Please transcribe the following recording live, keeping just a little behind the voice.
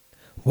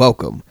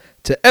Welcome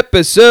to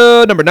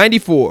episode number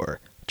 94,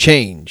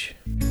 Change.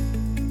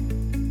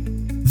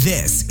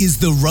 This is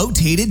the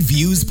Rotated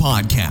Views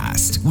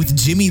Podcast with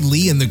Jimmy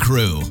Lee and the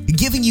crew,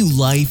 giving you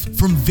life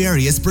from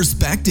various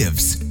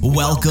perspectives.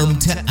 Welcome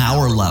to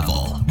our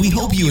level. We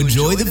hope you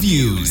enjoy the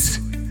views.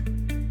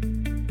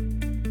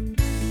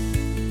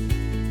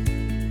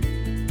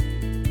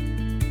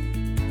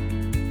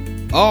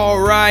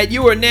 All right,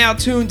 you are now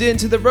tuned in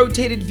to the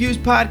Rotated Views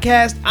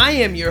Podcast. I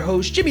am your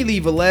host, Jimmy Lee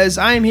Velez.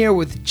 I am here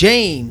with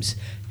James,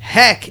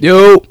 Heck,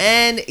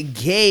 and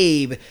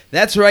Gabe.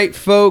 That's right,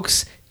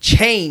 folks.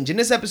 Change. In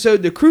this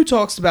episode, the crew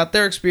talks about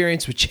their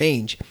experience with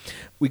change.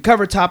 We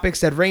cover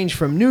topics that range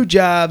from new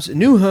jobs,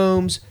 new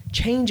homes,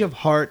 change of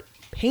heart,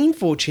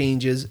 painful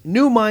changes,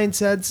 new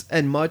mindsets,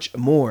 and much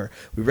more.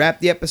 We wrap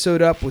the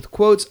episode up with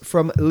quotes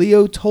from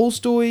Leo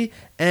Tolstoy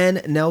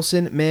and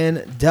Nelson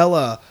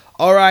Mandela.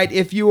 All right,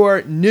 if you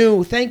are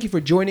new, thank you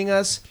for joining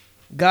us.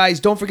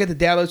 Guys, don't forget to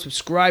download,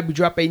 subscribe. We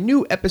drop a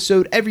new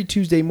episode every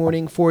Tuesday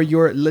morning for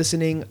your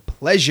listening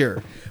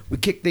pleasure. We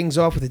kick things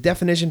off with a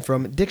definition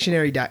from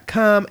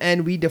dictionary.com,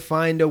 and we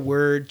define the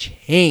word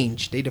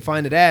change. They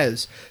define it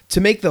as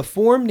to make the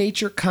form,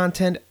 nature,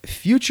 content,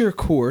 future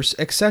course,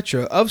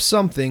 etc. of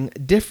something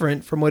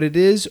different from what it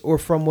is or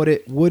from what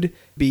it would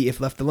be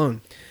if left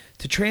alone.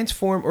 To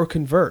transform or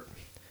convert,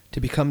 to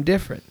become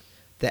different.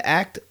 The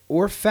act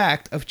or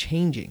fact of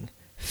changing.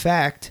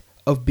 Fact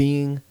of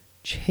being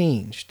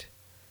changed.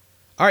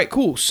 All right,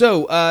 cool.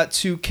 So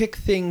to kick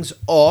things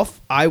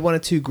off, I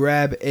wanted to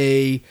grab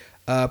a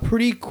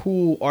pretty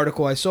cool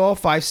article I saw,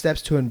 5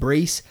 Steps to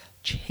Embrace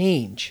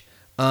Change.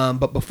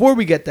 But before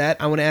we get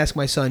that, I want to ask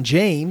my son,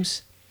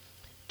 James.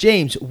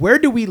 James, where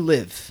do we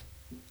live?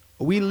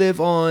 We live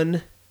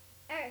on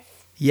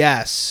Earth.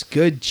 Yes,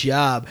 good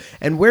job.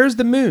 And where's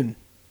the moon?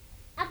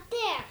 Up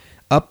there.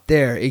 Up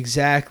there,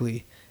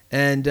 exactly.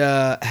 And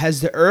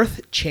has the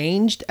Earth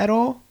changed at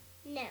all?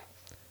 No.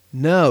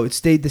 No, it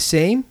stayed the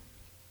same?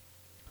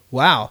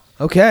 Wow,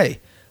 okay.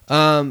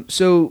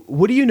 So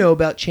what do you know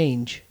about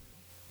change?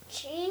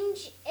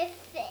 Change, if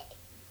it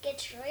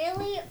gets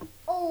really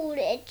old,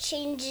 it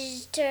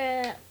changes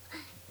to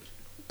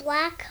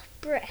black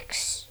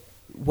bricks.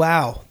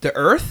 Wow, the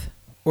Earth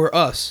or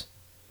us?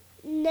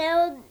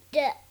 No,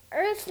 the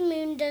Earth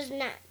moon does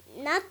not.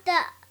 Not the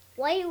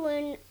white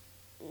moon.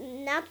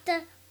 Not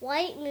the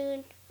white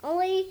moon.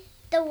 Only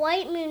the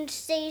white moon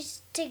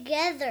stays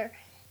together.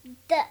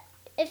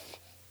 If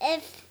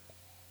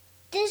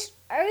this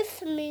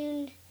Earth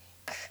moon,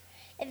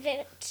 if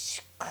its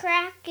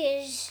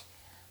crackles,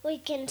 we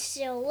can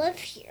still live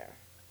here.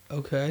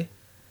 Okay,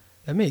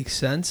 that makes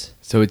sense.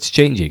 So it's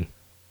changing.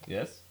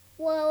 Yes?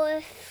 Well,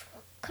 if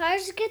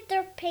cars get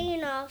their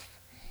paint off,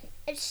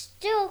 it's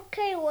still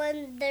okay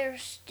when they're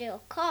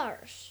still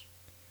cars.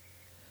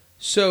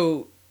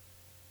 So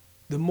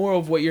the moral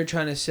of what you're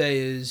trying to say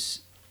is,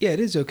 yeah, it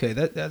is okay.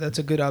 That's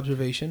a good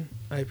observation.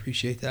 I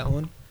appreciate that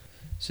one.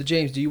 So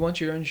James, do you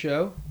want your own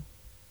show?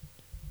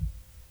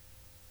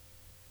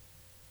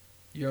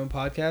 Your own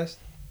podcast?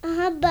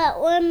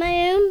 But when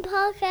my own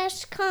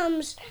podcast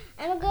comes,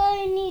 I'm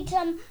going to need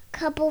some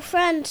couple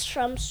friends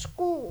from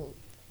school.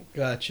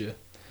 Gotcha.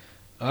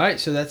 All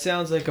right, so that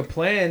sounds like a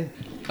plan.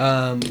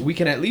 We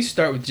can at least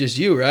start with just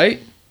you,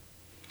 right?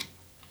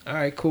 All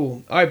right,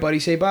 cool. All right, buddy,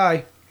 say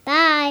bye.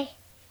 Bye.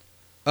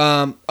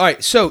 All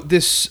right, so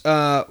this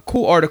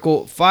cool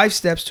article, 5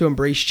 Steps to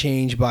Embrace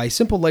Change by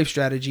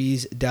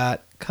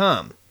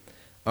SimpleLifeStrategies.com.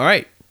 All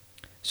right,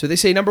 so they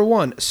say, number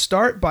 1,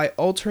 start by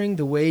altering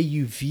the way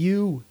you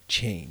view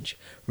change.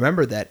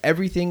 Remember that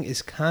everything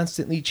is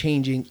constantly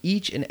changing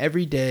each and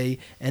every day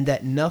and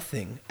that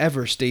nothing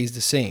ever stays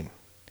the same.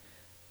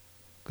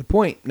 Good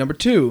point. Number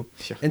 2,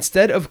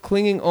 instead of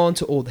clinging on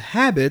to old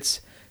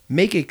habits,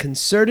 make a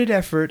concerted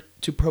effort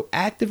to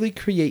proactively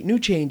create new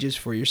changes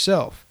for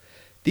yourself.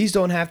 These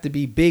don't have to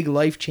be big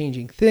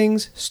life-changing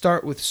things.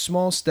 Start with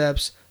small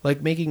steps,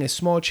 like making a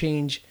small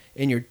change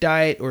in your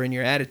diet or in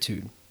your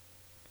attitude.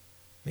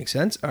 Make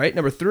sense? All right,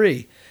 number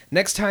 3.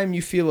 Next time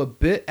you feel a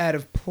bit out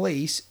of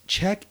place,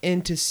 check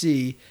in to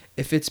see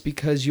if it's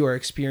because you are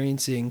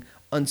experiencing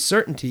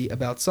uncertainty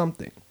about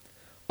something.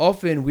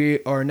 Often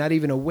we are not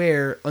even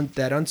aware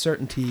that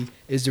uncertainty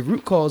is the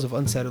root cause of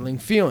unsettling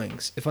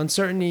feelings. If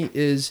uncertainty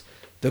is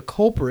the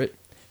culprit,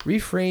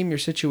 reframe your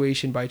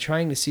situation by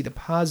trying to see the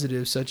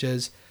positives, such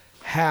as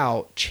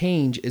how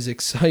change is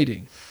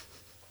exciting.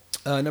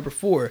 Number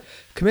 4,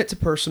 commit to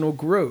personal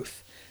growth.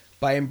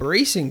 By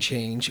embracing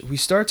change, we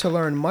start to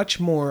learn much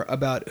more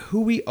about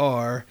who we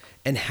are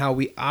and how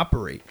we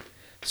operate.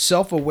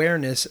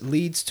 Self-awareness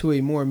leads to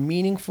a more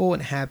meaningful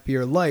and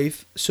happier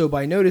life, so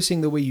by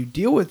noticing the way you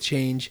deal with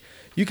change,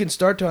 you can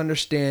start to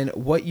understand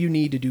what you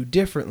need to do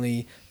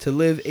differently to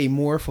live a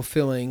more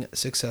fulfilling,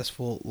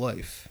 successful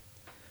life.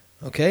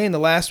 Okay, and the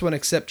last one,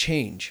 accept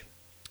change.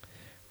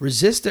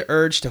 Resist the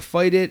urge to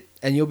fight it,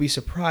 and you'll be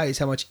surprised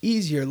how much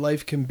easier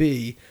life can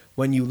be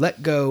when you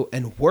let go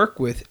and work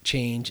with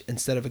change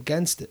instead of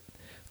against it.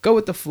 Go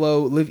with the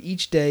flow, live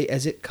each day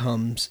as it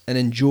comes, and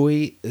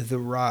enjoy the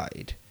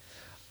ride.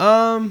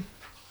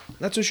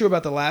 not so sure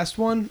about the last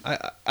one.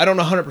 I don't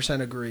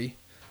 100% agree.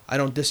 I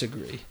don't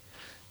disagree.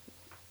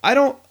 I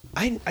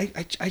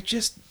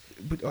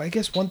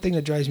guess one thing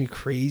that drives me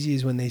crazy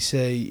is when they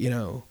say,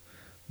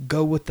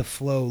 go with the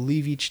flow,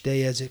 leave each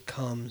day as it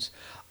comes.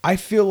 I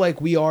feel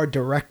like we are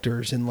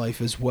directors in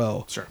life as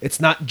well. Sure. It's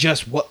not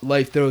just what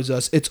life throws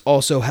us. It's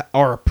also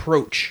our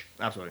approach.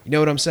 Absolutely. You know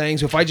what I'm saying?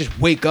 So if I just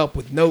wake up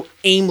with no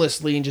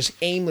aimlessly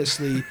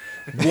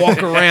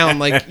walk around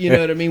like, you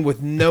know what I mean?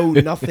 With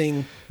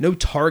nothing, no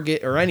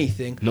target or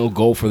anything. No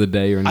goal for the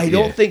day or anything. I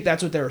don't think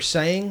that's what they're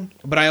saying,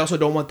 but I also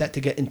don't want that to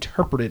get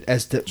interpreted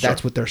as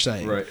that's what they're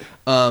saying. Right.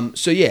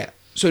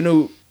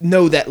 So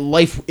know that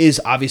life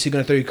is obviously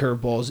going to throw you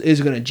curveballs,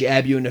 is going to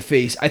jab you in the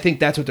face. I think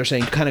that's what they're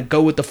saying. Kind of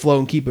go with the flow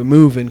and keep it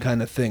moving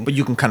kind of thing. But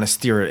you can kind of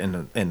steer it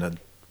in a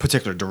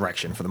particular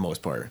direction for the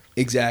most part.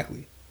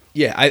 Exactly.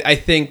 Yeah, I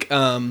think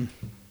I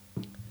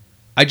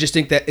just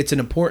think that it's an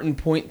important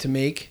point to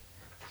make.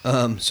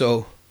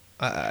 So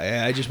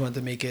I just wanted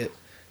to make it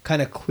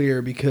kind of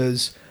clear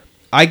because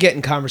I get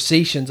in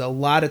conversations a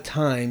lot of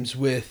times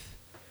with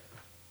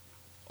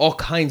all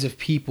kinds of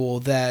people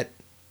that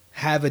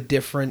have a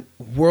different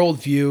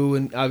worldview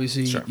and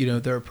obviously, Sure.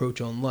 Their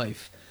approach on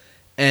life.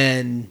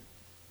 And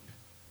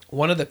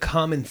one of the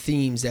common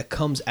themes that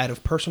comes out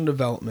of personal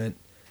development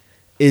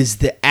is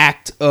the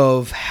act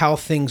of how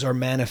things are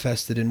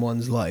manifested in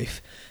one's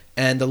life.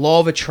 And the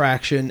law of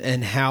attraction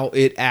and how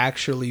it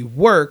actually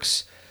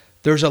works,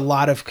 there's a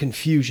lot of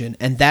confusion.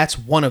 And that's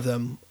one of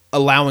them,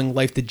 allowing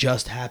life to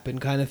just happen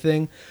kind of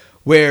thing,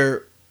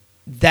 where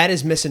that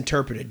is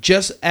misinterpreted.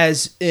 Just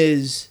as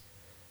is,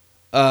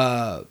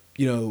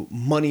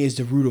 money is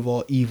the root of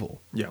all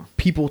evil. Yeah.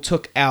 People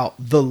took out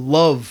the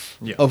love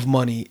Yeah. of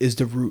money is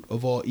the root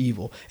of all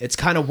evil. It's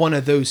kind of one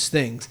of those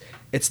things.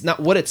 It's not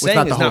what it's saying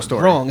not the is whole not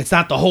story. wrong. It's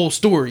not the whole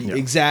story. Yeah.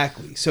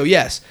 Exactly. So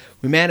yes,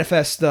 we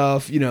manifest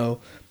stuff,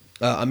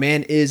 a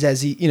man is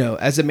as he,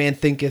 as a man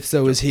thinketh,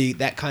 so is he,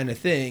 that kind of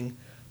thing.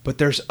 But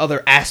there's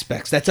other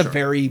aspects. That's a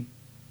very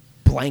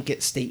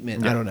blanket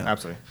statement. Yeah, I don't know.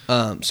 absolutely.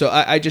 So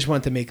I just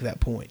wanted to make that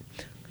point.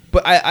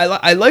 But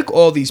I like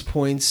all these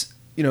points.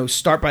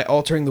 Start by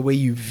altering the way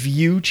you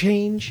view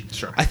change.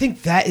 Sure. I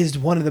think that is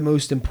one of the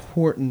most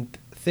important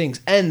things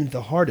and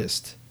the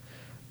hardest,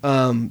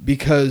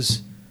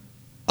 because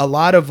a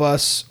lot of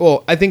us.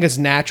 Well, I think it's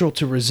natural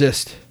to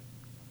resist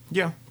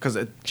Yeah, because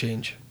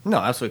change. no,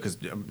 absolutely,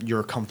 because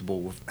you're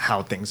comfortable with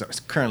how things are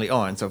currently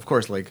are, and so of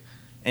course, like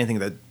anything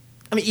that,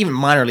 even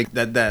minorly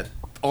that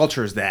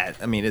alters that.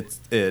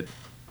 It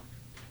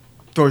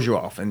throws you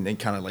off, and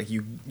kind of like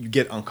you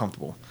get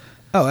uncomfortable.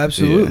 Oh,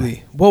 absolutely.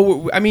 Yeah.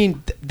 Well,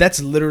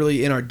 that's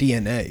literally in our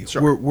DNA.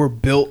 Sure. We're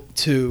built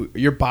to,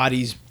 your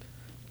body's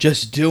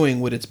just doing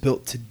what it's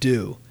built to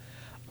do.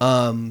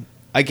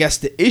 I guess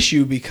the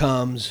issue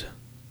becomes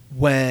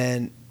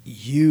when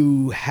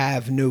you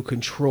have no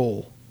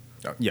control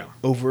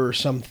over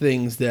some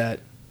things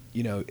that,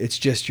 it's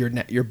just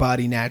your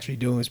body naturally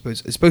doing.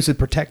 It's supposed to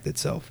protect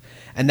itself.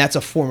 And that's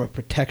a form of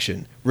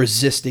protection,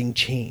 resisting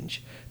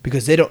change.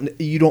 Because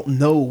you don't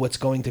know what's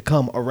going to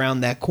come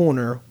around that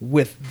corner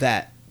with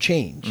that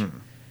change. Mm.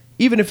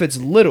 Even if it's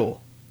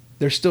little,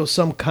 there's still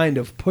some kind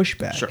of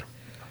pushback. Sure.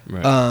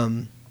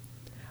 Right.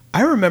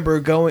 I remember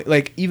going,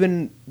 like,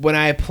 even when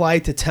I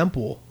applied to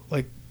Temple,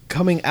 like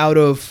coming out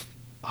of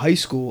high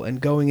school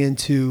and going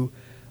into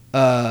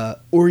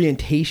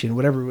orientation,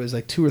 whatever it was,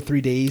 like 2 or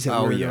 3 days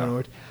that we were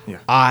going. Yeah.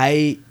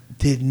 I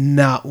did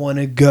not want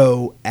to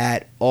go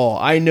at all.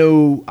 I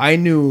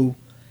knew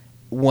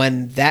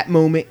when that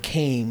moment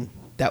came,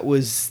 that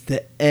was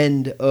the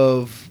end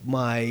of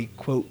my,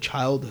 quote,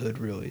 childhood,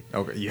 really.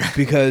 Okay, yeah.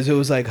 Because it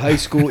was like high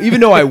school.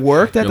 Even though I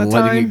worked at the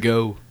time. Letting it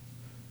go.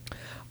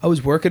 I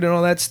was working and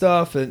all that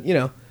stuff,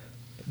 and,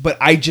 but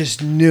I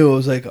just knew. I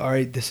was like, all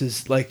right, this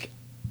is like,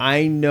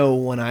 I know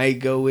when I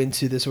go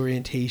into this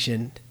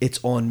orientation, it's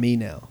on me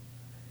now.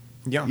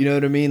 Yeah. You know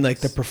what I mean? Like,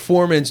 the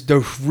performance,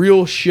 the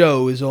real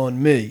show is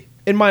on me.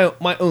 In my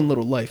own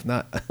little life,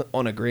 not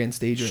on a grand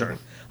stage. Sure.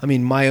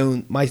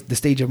 The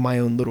stage of my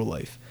own little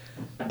life.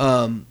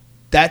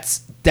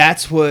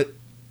 That's what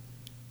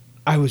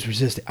I was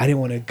resisting. I didn't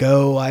want to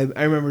go. I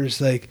remember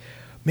just like,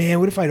 man,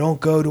 what if I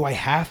don't go? Do I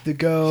have to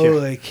go? Yeah.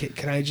 Like,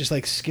 can I just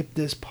like skip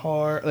this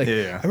part? Like,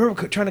 Yeah. I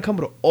remember trying to come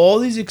up with all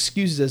these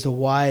excuses as to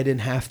why I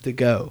didn't have to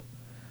go.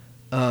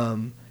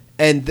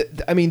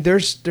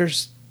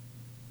 There's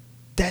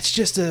that's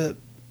just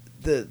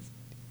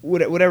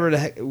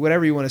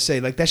whatever you want to say.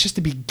 Like, that's just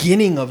the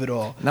beginning of it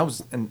all.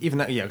 And even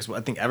that, because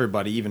I think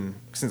everybody, even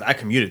since I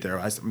commuted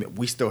there,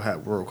 we still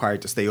were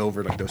required to stay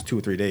over like those 2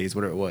 or 3 days,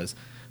 whatever it was.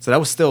 So that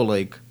was still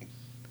like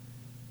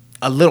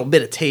a little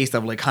bit of taste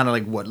of like kind of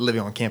like what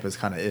living on campus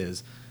kind of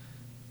is.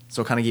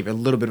 So it kind of gave you a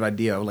little bit of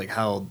idea of like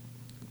how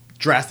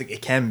drastic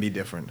it can be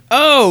different.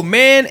 Oh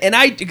man, and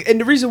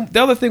the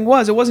other thing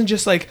was, it wasn't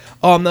just like,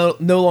 oh, I'm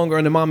no longer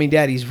under mommy and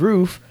daddy's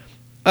roof.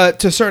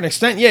 To a certain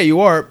extent, yeah, you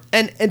are,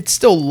 and it's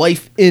still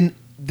life in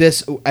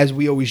this, as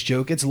we always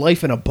joke, it's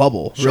life in a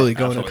bubble. Sure, really,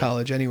 going absolutely. to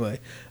college anyway.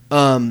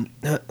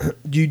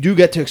 You do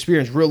get to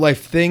experience real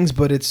life things,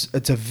 but it's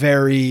a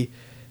very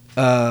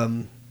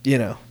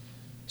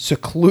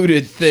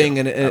secluded thing,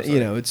 and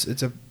absolutely.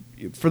 it's a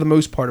for the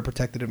most part a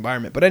protected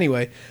environment. But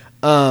anyway,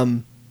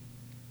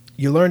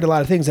 you learned a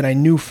lot of things, and I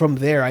knew from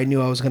there I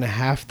knew I was going to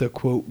have to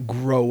quote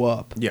grow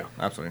up. Yeah,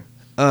 absolutely.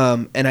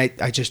 And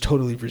I just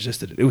totally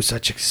resisted it. It was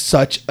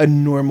such a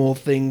normal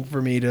thing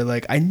for me to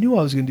like. I knew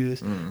I was going to do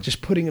this,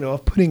 just putting it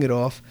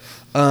off.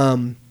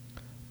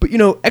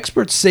 But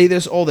experts say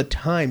this all the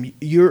time.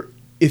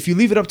 If you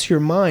leave it up to your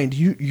mind,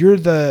 you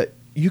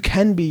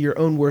can be your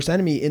own worst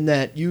enemy in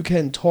that you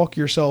can talk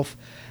yourself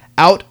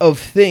out of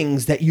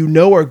things that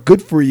are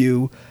good for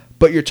you,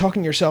 but you're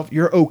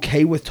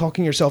okay with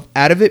talking yourself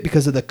out of it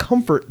because of the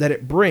comfort that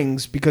it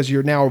brings because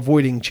you're now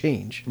avoiding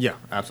change. Yeah,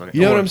 absolutely.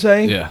 You know what I'm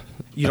saying? Yeah.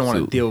 You don't want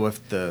to Absolutely. deal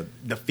with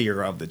the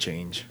fear of the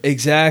change,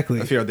 Exactly.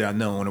 the fear of the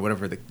unknown, or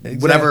whatever Exactly.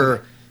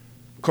 whatever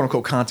quote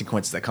unquote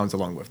consequence that comes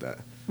along with that.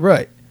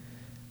 Right.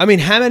 I mean,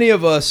 how many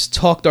of us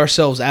talked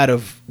ourselves out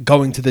of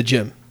going to the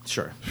gym?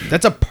 Sure,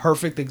 That's a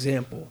perfect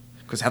example.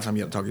 because half the time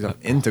you have to talk yourself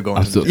into going.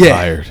 I'm to so the Yeah.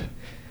 tired.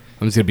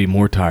 I'm just gonna be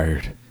more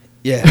tired.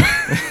 Yeah.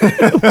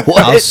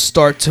 I'll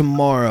start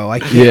tomorrow. I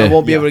can't. Yeah. I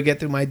won't be Yeah. able to get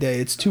through my day.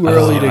 It's too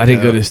early to I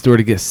didn't go to the store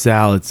to get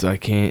salad, so I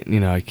can't.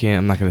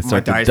 I'm not gonna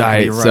start the diet's not gonna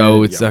diet. be So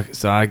right.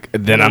 it's Yeah.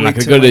 then I'm Wait not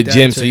gonna till go to my the dad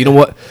gym. said So you know that.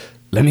 what?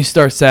 Let me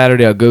start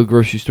Saturday. I'll go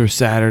grocery store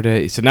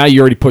Saturday. So now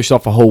you already pushed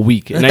off a whole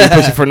week, and now you're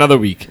pushing for another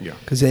week. Yeah.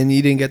 Because then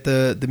you didn't get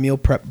the meal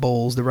prep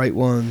bowls, the right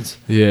ones.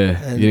 Yeah,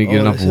 And you didn't get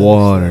all enough this other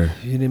water.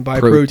 stuff. You didn't buy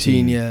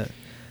protein yet.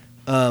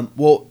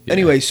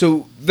 Anyway,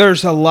 so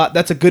there's a lot.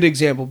 That's a good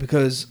example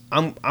because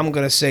I'm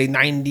gonna say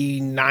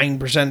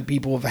 99% of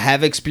people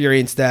have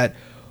experienced that.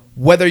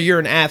 Whether you're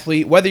an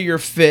athlete, whether you're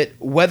fit,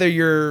 whether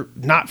you're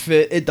not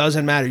fit, it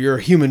doesn't matter. You're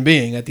a human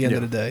being at the end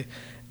of Yeah. the day,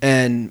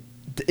 and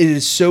it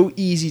is so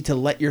easy to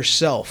let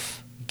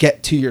yourself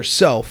get to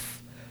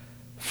yourself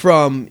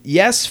from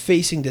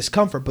facing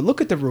discomfort, but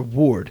look at the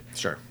reward.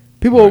 Sure.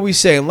 People always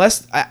say,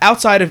 unless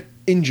outside of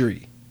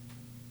injury,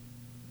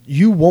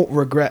 you won't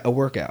regret a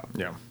workout.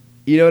 Yeah.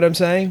 You know what I'm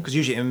saying? Because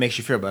usually it makes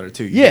you feel better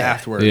too. Yeah.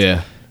 Afterwards.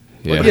 Yeah,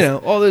 yeah. You know,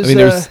 all those. I mean,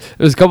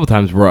 there's a couple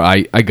times where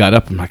I got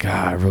up. I'm like,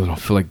 I really don't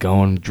feel like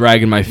going. I'm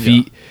dragging my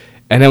feet,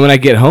 and then when I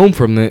get home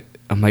from it,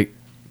 I'm like,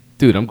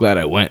 dude, I'm glad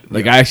I went.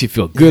 Like, I actually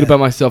feel good about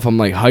myself. I'm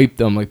like hyped.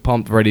 I'm like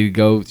pumped, ready to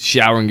go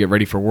shower and get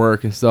ready for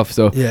work and stuff.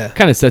 So Yeah.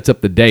 kind of sets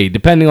up the day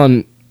depending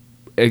on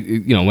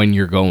when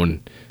you're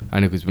going. I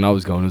know because when I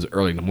was going, it was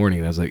early in the morning,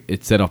 and I was like,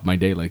 it set off my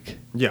day like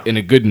in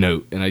a good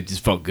note, and I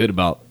just felt good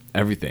about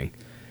everything.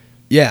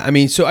 Yeah, I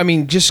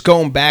mean, just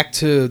going back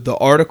to the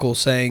article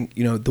saying,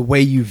 the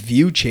way you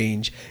view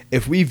change.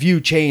 If we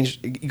view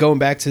change, going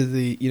back to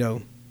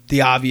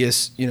the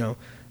obvious,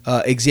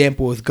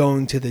 example with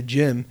going to the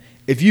gym.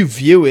 If you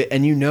view it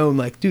and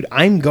like, dude,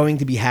 I'm going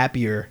to be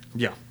happier.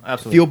 Yeah.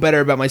 Absolutely. Feel better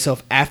about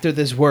myself after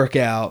this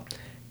workout,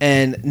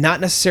 and not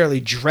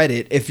necessarily dread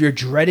it. If you're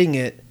dreading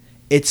it,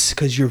 it's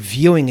because you're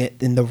viewing it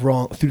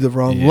through the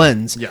wrong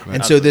lens. Yeah,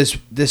 and so absolutely.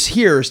 this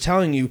here is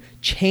telling you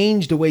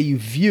change the way you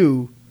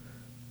view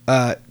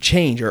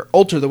change, or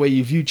alter the way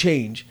you view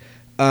change.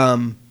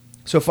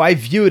 So if I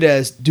view it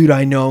as, dude,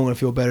 I know I'm gonna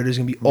feel better, this is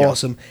gonna be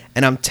awesome,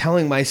 and I'm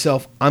telling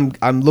myself I'm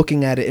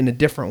looking at it in a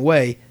different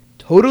way,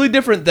 totally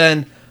different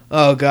than,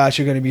 oh gosh,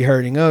 you're gonna be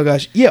hurting. Oh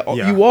gosh, yeah.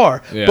 You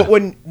are. Yeah. But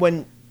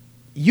when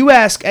you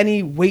ask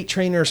any weight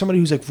trainer or somebody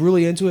who's like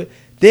really into it,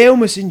 they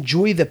almost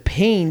enjoy the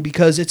pain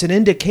because it's an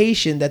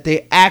indication that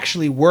they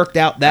actually worked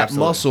out that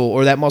Absolutely. muscle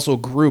or that muscle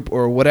group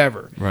or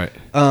whatever. Right.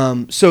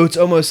 So it's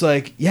almost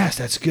like, yes,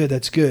 that's good.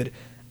 That's good.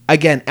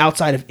 Again,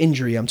 outside of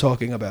injury, I'm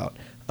talking about.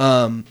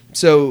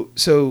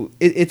 So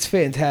it's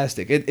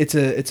fantastic. It's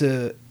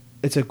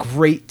a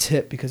great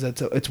tip because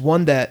it's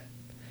one that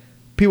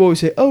people always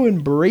say, oh,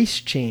 embrace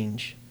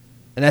change.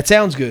 And that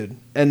sounds good.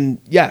 And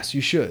yes,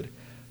 you should.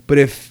 But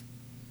if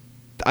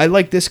I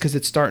like this because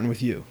it's starting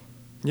with you.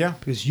 Yeah.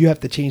 Because you have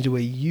to change the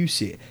way you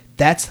see it.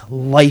 That's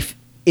life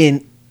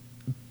at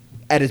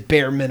its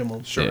bare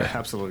minimum. Sure. Yeah.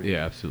 Absolutely.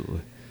 Yeah, absolutely.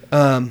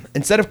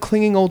 Instead of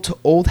clinging to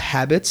old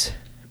habits,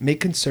 make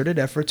concerted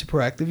effort to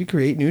proactively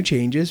create new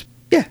changes.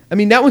 Yeah, I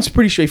mean, that one's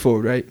pretty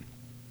straightforward,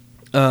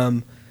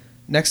 right?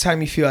 Next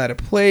time you feel out of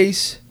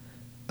place,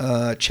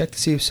 check to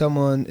see if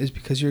someone is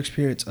because you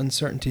experience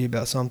uncertainty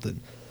about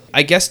something.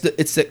 I guess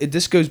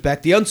this goes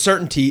back. The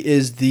uncertainty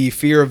is the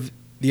fear of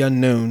the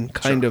unknown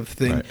kind of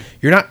thing. Right.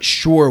 You're not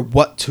sure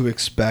what to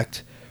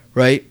expect,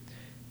 right?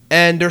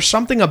 And there's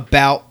something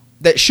about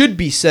that should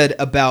be said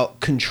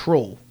about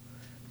control.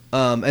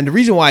 And the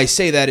reason why I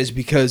say that is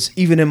because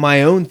even in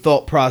my own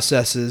thought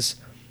processes,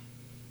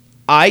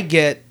 I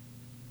get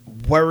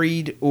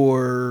worried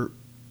or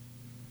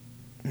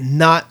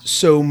not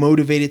so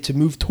motivated to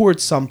move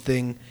towards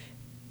something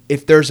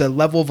if there's a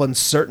level of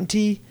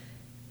uncertainty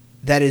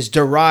that is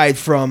derived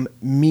from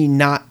me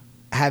not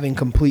having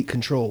complete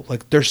control.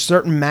 Like, there's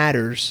certain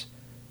matters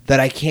that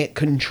I can't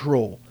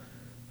control.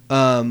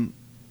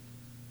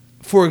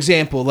 For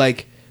example,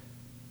 like,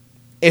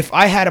 if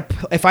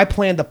I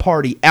planned a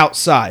party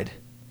outside,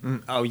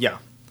 Oh yeah.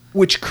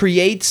 which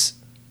creates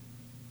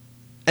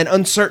an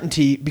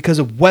uncertainty because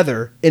of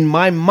weather in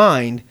my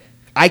mind,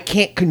 I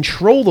can't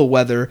control the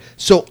weather,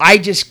 so I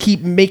just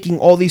keep making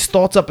all these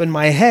thoughts up in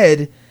my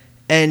head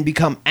and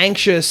become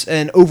anxious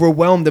and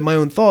overwhelmed in my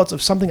own thoughts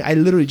of something I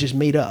literally just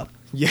made up.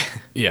 Yeah.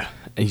 Yeah,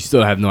 and you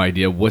still have no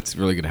idea what's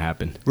really going to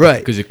happen. Right.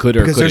 Because it could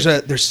or because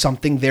couldn't. there's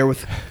something there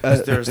with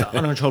There's an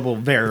uncontrollable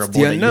variable. the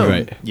that you- unknown.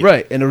 Right. Yeah.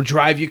 Right. And it'll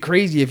drive you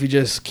crazy if you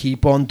just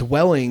keep on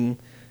dwelling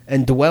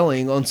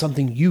on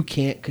something you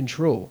can't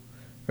control.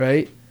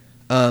 Right.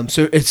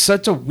 So it's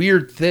such a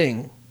weird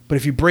thing. But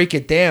if you break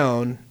it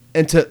down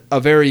into a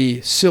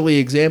very silly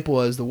example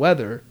as the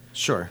weather,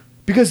 Sure.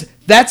 because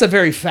that's a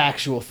very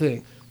factual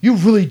thing. You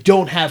really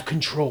don't have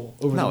control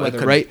over No, the it weather,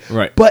 couldn't. right?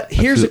 Right. But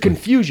here's the Absolutely.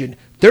 confusion.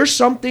 There's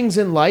some things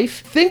in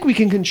life think we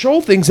can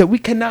control things that we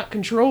cannot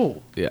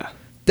control. Yeah.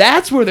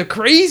 That's where the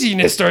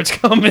craziness starts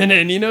coming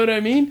in. You know what I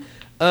mean?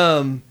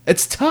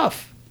 It's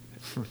tough.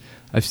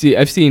 I've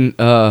seen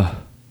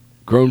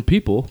grown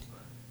people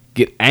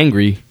get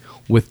angry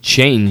with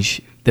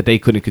change that they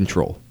couldn't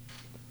control.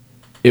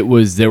 They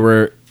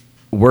were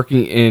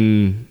working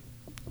in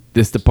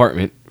this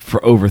department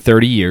for over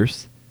 30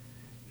 years.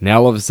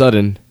 Now all of a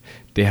sudden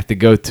they have to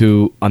go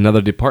to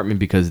another department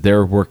because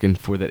they're working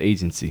for that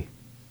agency.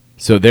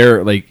 So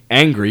they're like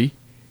angry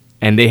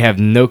and they have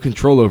no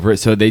control over it.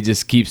 So they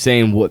just keep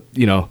saying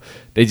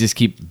they just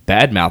keep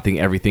bad mouthing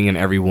everything and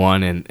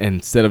everyone. And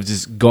instead of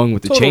just going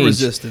with the Total change.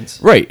 resistance.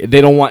 Right.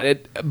 They don't want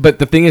it. But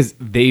the thing is,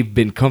 they've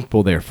been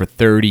comfortable there for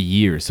 30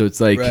 years. So it's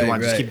like Right. You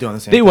want to just keep doing the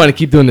same they thing. want to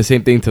keep doing the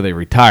same thing until they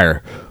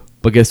retire.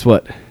 But guess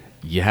what?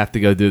 You have to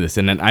go do this.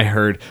 And then I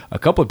heard a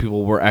couple of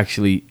people were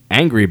actually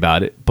angry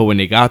about it. But when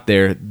they got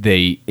there,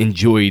 they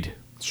enjoyed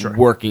Sure.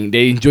 working.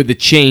 They enjoyed the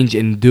change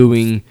and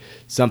doing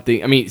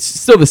something. I mean, it's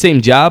still the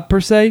same job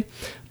per se,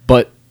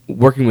 but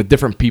working with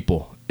different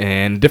people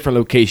and different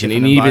location.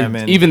 Different And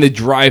environment. even the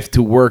drive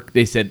to work,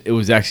 they said it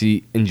was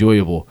actually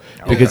enjoyable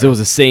because Okay. it was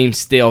the same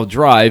stale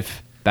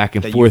drive back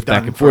and That forth, you've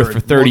done for for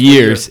 30 multiple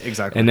years. years.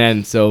 Exactly. And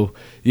then so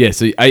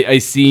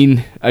I've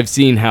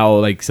seen how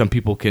like some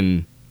people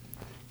can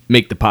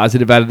make the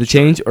positive out of the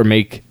change or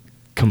make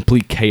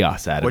complete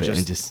chaos out Or of it and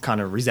just, just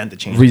kind of resent the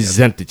change.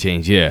 resent the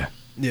change. Yeah.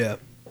 Yeah.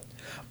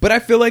 But I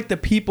feel like the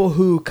people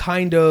who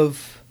kind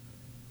of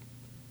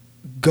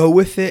go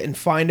with it and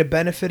find a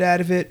benefit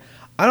out of it,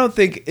 I don't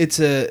think it's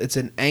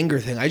an anger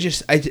thing.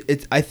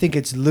 I think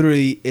it's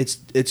literally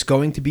it's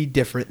going to be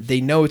different. They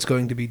know it's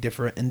going to be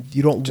different, and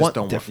you don't Just want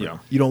don't want- different. yeah.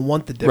 You don't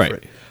want the different.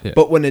 Right. Yeah.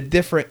 But when a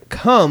different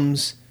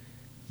comes,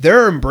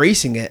 they're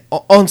embracing it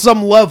on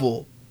some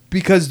level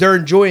because they're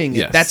enjoying it.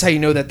 Yes. That's how you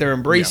know that they're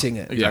embracing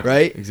Yeah, it. exactly.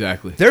 Right?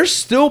 Exactly. There's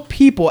still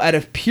people out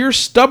of pure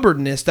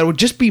stubbornness that would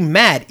just be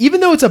mad,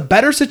 even though it's a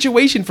better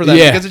situation for them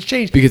Yeah, because it's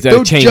changed. because that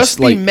they'll changed, just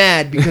be like-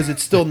 mad because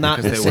it's still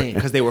not the same.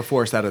 Because they were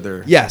forced out of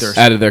their Yes.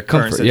 Out of their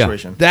current comfort, yeah.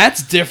 situation.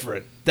 That's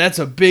different. That's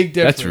a big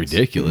difference. That's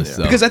ridiculous,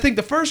 though. Because I think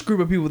the first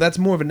group of people, that's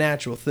more of a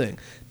natural thing.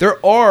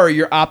 There are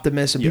your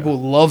optimists and Yeah. people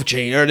who love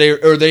change, or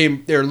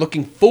they're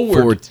looking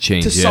forward to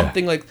change, yeah.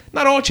 something like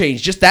not all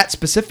change, just that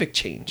specific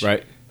change.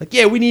 Right. Like,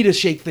 yeah, we need to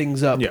shake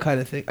things up, Yeah. kind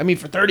of thing. I mean,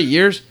 for 30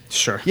 years,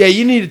 Sure. yeah,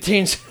 you need to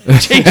change some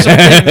things up.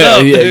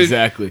 yeah, dude.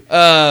 exactly.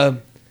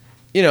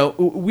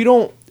 We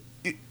don't.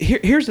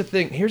 Here's the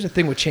thing. Here's the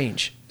thing with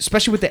change,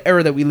 especially with the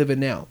era that we live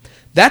in now.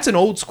 That's an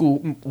old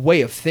school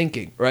way of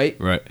thinking, right?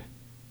 Right.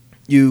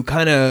 You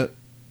kind of,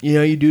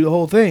 you do the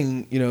whole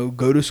thing.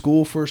 Go to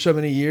school for so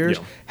many years,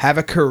 Yeah. have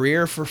a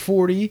career for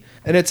 40,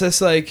 and it's just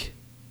like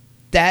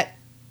that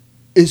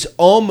is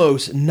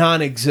almost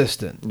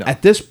non-existent No.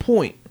 at this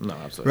point, No,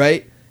 absolutely.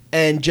 right?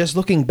 And just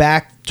looking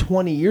back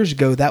 20 years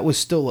ago, that was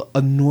still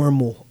a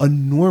normal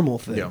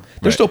thing. Yeah.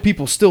 There's Right. still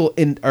people still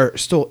in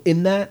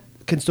that,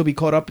 can still be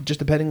caught up just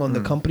depending on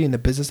the company and the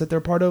business that they're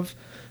part of.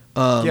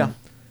 Yeah.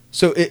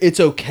 So it's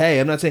okay.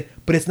 I'm not saying,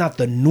 but it's not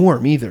the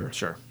norm either.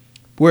 Sure.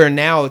 Where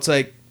now it's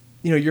like,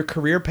 your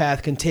career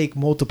path can take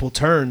multiple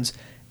turns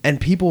and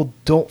people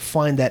don't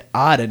find that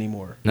odd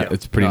anymore. No, Yeah.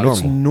 it's pretty No, normal.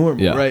 It's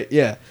normal, Yeah. right?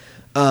 Yeah.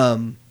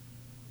 And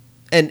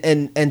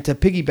to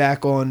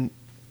piggyback on,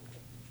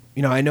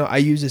 I know I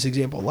use this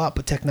example a lot,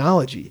 but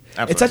technology.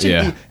 Absolutely. It's such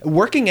Yeah.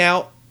 working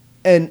out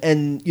and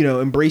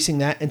embracing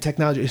that and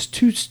technology is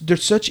they're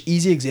such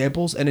easy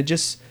examples, and it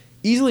just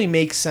easily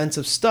makes sense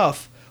of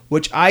stuff,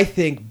 which I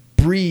think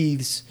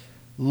breathes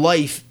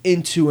life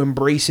into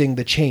embracing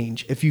the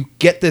change. If you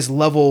get this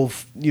level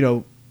of,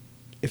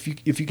 if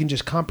you can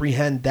just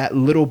comprehend that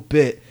little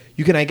bit,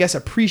 you can, I guess,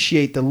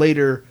 appreciate the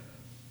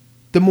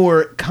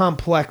more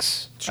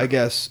complex, I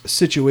guess,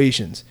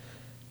 situations.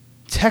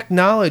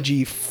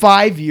 Technology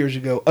 5 years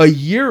ago, a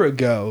year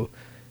ago,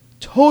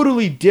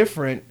 totally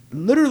different,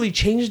 literally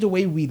changed the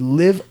way we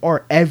live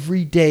our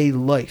everyday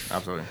life.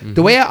 Absolutely.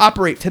 The way I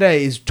operate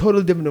today is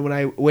totally different than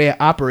the way I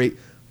operate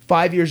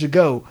 5 years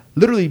ago,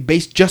 literally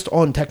based just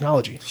on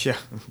technology. Yeah,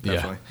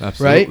 definitely. Yeah,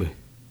 absolutely.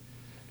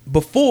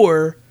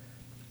 Before,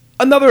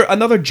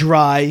 another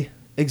dry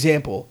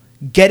example,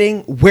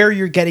 where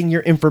you're getting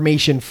your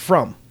information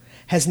from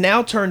has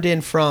now turned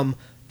in from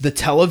the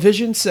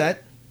television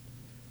set,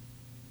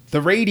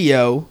 the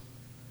radio,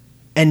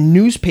 and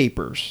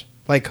newspapers,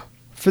 like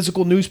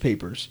physical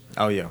newspapers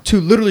Oh yeah. to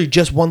literally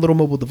just one little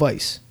mobile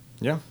device.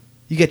 Yeah.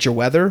 You get your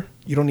weather.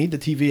 You don't need the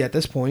TV at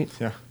this point.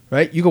 Yeah.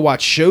 Right? You can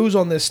watch shows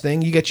on this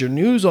thing. You get your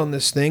news on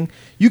this thing.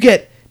 You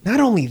get, not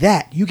only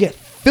that, you get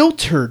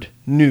filtered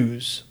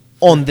news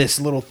on this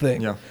little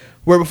thing. Yeah.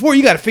 Where before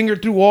you got to finger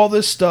through all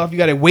this stuff. You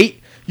got to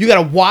wait. You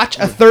got to watch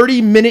a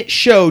 30-minute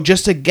show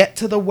just to get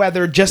to the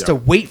weather, just to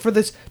wait for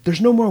this.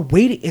 There's no more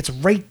waiting. It's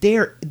right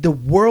there. The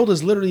world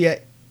is literally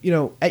at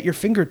your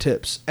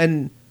fingertips.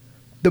 And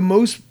the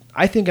most,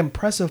 I think,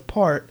 impressive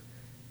part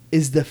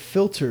is the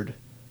filtered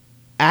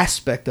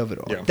aspect of it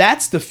all. Yeah.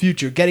 That's the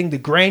future, getting the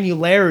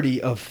granularity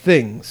of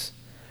things,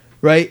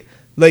 right?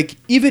 Like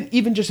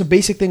even just a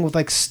basic thing with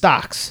like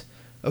stocks,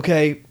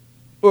 okay?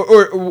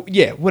 Or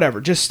yeah, whatever,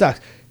 just stocks.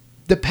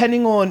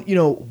 Depending on,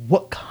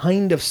 what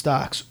kind of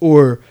stocks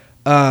or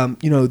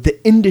the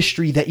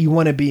industry that you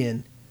want to be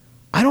in.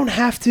 I don't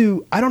have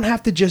to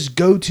just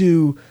go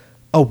to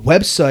a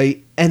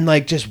website and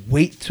like just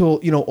wait till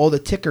all the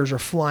tickers are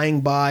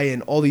flying by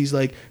and all these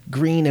like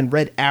green and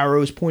red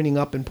arrows pointing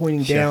up and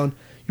pointing down.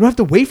 You don't have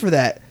to wait for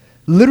that.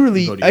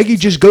 Literally, I could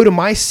just go to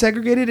my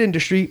segregated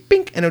industry,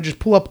 bink, and it'll just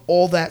pull up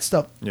all that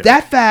stuff. Yeah.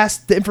 That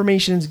fast, the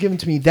information is given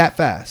to me that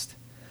fast.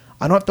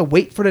 I don't have to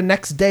wait for the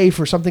next day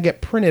for something to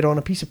get printed on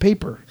a piece of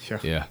paper.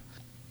 Yeah.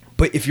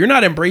 But if you're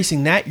not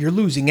embracing that, you're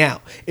losing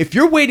out. If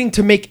you're waiting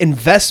to make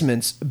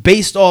investments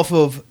based off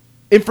of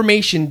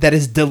information that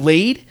is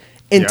delayed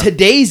in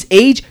today's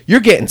age,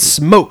 you're getting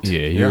smoked.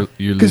 Yeah, you're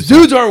Because losing.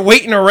 dudes are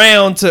waiting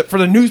around for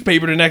the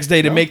newspaper the next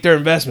day to make their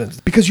investments.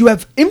 Because you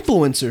have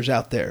influencers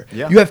out there.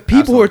 Yeah, You have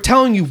people who are absolutely.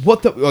 telling you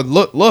what the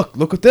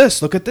look at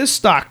this. Look at this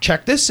stock.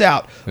 Check this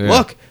out. Yeah.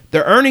 Look,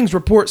 their earnings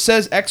report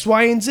says X,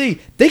 Y, and Z.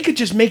 They could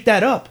just make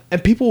that up,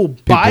 and people will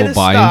buy the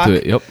People buy stock. into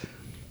it. Yep.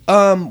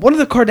 One of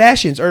the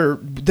Kardashians or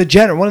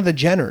one of the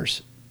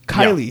Jenners,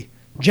 Kylie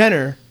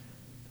Jenner,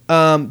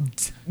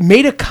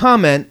 made a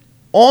comment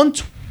on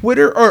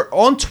Twitter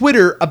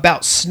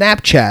about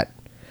Snapchat.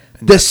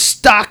 The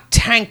stock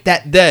tanked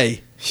that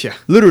day. Yeah.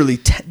 Literally,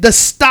 the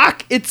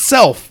stock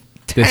itself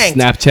The tanked.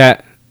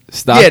 Snapchat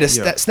stock. Yeah,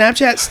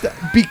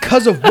 Snapchat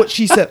because of what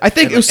she said. I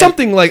think it was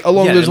something like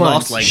along Yeah, those it lines.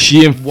 lost like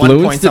She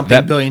influenced $1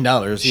 that- billion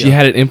dollars. She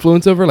had an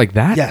influence over like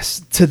that.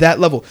 Yes, to that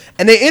level.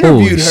 And they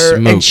interviewed Holy her,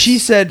 and smokes. she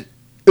said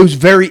it was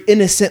very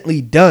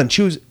innocently done.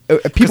 She was.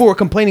 People were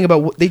complaining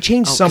about what they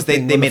changed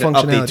something. They on the made an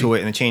update functionality. to it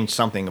and they changed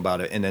something about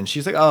it, and then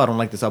she's like, "Oh, I don't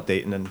like this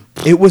update," and then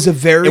It was a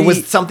very. it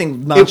was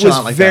something It nonchalant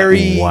was like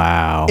very that.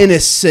 Wow.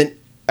 innocent.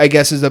 I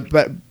guess is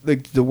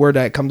the word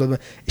that comes up.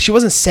 She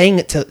wasn't saying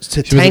it to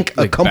tank wasn't,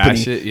 a like, company.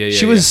 bash it? Yeah,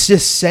 she was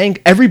just saying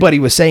everybody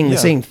was saying the Yeah.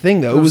 same thing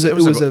though. It was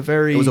a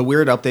very it was a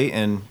weird update,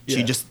 and Yeah.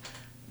 she just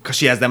because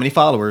she has that many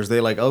followers, they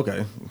like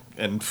okay,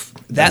 and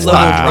That the level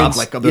stock of dropped ins-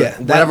 like yeah, that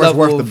whatever's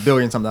worth level a of-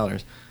 billion some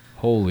dollars.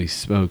 Holy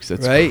smokes,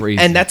 that's right,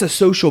 crazy. and that's a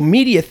social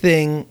media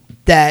thing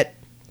that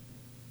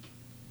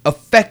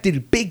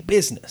affected big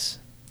business.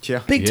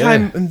 Yeah, Big Yeah,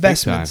 time big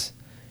investments.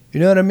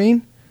 You know what I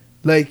mean?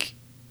 Like,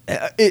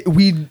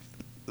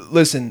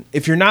 listen.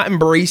 If you're not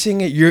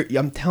embracing it,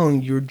 I'm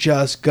telling you, you're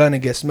just gonna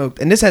get smoked.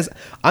 And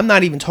I'm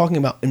not even talking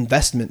about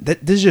investment. This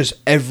is just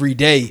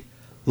everyday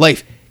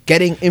life.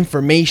 Getting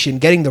information,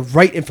 getting the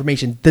right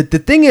information. The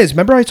thing is,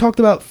 remember I talked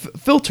about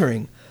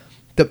filtering.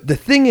 The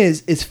thing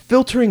is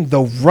filtering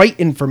the right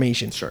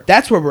information. Sure.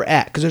 That's where we're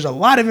at, because there's a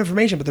lot of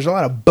information, but there's a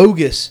lot of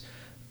bogus,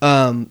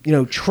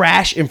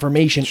 trash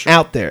information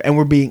out there, and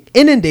we're being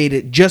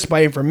inundated just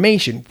by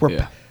information.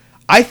 Yeah.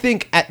 I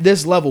think at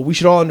this level, we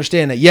should all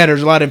understand that,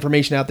 there's a lot of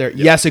information out there.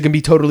 Yes, it can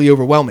be totally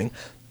overwhelming.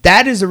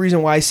 That is the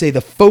reason why I say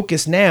the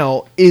focus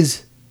now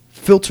is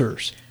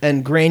filters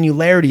and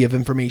granularity of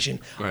information,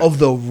 Right. of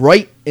the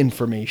right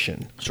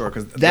information. sure.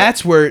 Because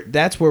That's where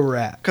we're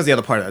at. because the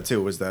other part of that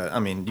too was that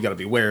you got to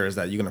be aware is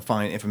that you're gonna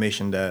find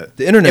information that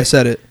The internet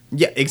said it.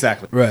 yeah,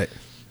 exactly. Right.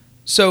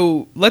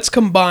 So let's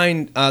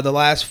combine the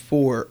last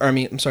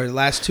the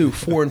last two,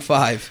 4 and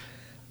 5.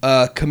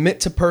 Commit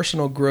to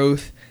personal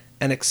growth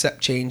and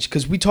accept change.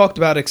 Because we talked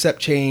about accept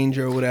change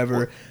or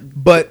whatever,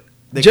 but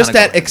they just kinda go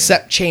that hand in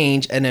accept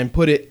change and then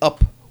put it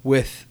up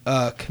with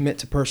commit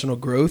to personal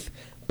growth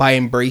by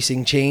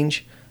embracing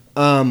change.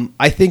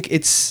 I think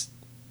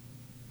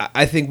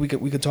we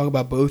could talk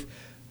about both.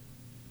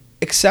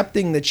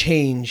 Accepting the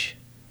change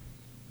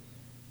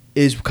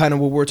is kind of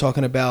what we're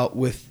talking about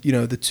with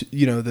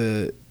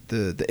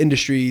the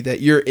industry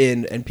that you're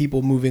in and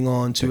people moving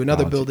on to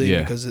another Technology, building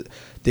yeah. because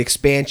the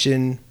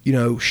expansion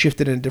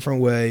shifted in a different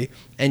way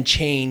and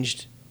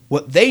changed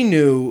what they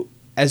knew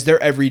as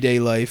their everyday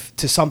life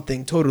to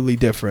something totally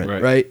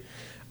different, right?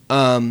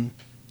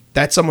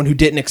 That's someone who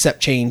didn't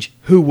accept change,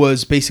 who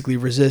was basically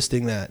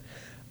resisting that.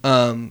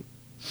 And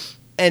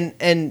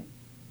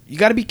you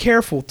got to be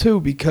careful too,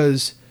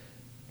 because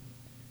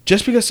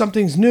just because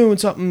something's new and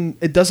something,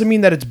 it doesn't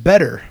mean that it's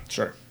better.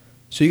 Sure.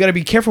 So you got to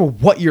be careful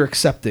what you're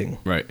accepting.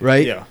 Right.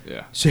 Right? Yeah.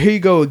 Yeah. So here you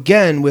go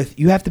again with,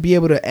 you have to be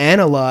able to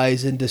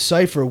analyze and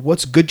decipher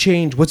what's good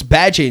change, what's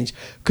bad change.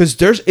 Because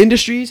there's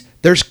industries,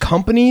 there's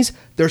companies,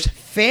 there's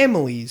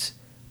families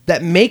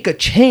that make a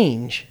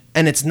change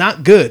and it's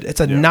not good. It's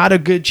not a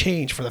good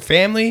change for the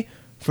family,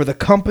 for the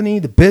company,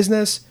 the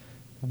business,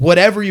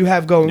 whatever you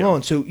have going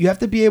on. So you have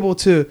to be able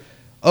to,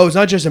 it's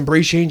not just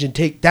embrace change and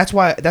take. That's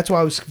why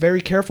I was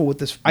very careful with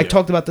this. I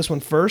talked about this one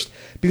first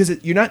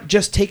because you're not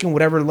just taking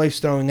whatever life's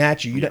throwing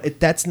at you.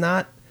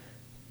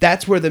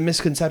 That's where the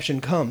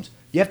misconception comes.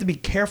 You have to be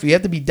careful. You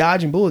have to be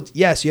dodging bullets.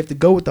 Yes, you have to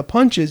go with the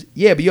punches.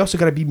 Yeah, but you also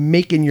got to be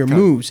making your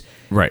moves.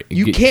 Right.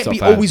 You can't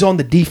be always on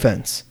the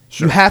defense.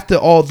 Sure. You have to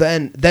all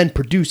then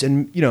produce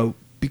and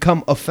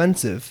become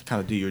offensive.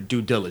 Kind of do your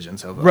due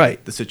diligence of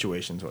the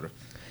situation, sort of.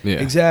 Yeah.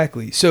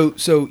 Exactly. So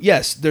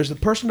yes, there's the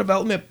personal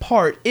development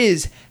part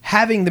is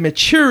having the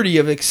maturity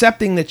of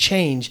accepting the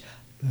change.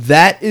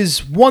 That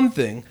is one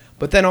thing,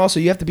 but then also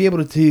you have to be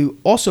able to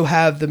also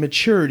have the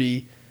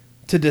maturity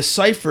to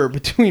decipher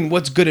between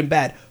what's good and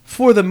bad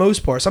for the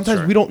most part.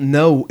 Sometimes we don't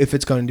know if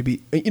it's going to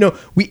be,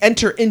 we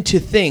enter into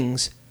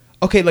things,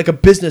 okay, like a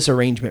business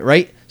arrangement,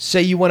 right?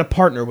 Say you want to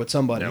partner with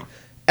somebody. Yeah.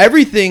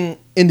 Everything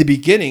in the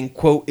beginning,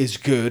 quote, is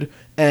good.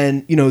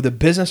 And, the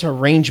business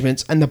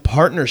arrangements and the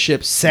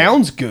partnership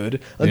sounds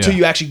good until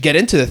you actually get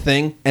into the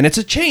thing. And it's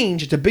a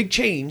change. It's a big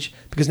change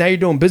because now you're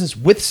doing business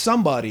with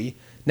somebody.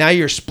 Now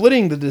you're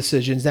splitting the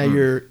decisions. Now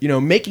you're,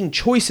 making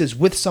choices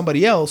with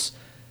somebody else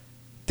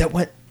that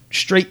went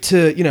straight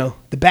to,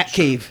 the bat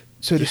cave,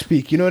 so to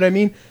speak. You know what I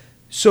mean?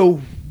 So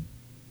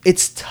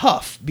it's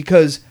tough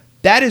because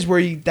that's where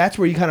you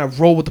kind of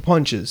roll with the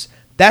punches.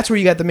 That's where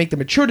you got to make the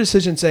mature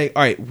decision, say,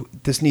 all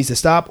right, this needs to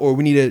stop, or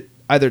we need to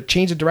either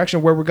change the direction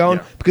of where we're going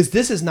because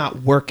this is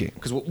not working.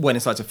 Because when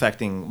it starts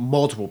affecting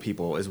multiple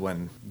people is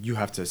when you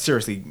have to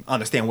seriously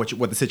understand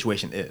what the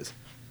situation is.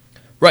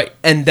 Right.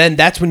 And then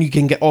that's when you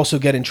can also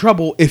get in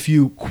trouble if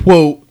you,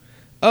 quote,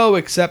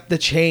 accept the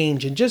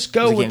change and just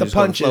go with the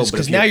punches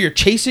because now you're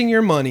chasing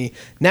your money.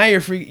 Now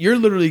you're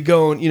literally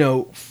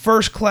going,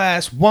 first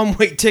class,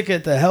 one-way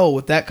ticket to hell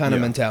with that kind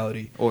of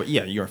mentality. Or,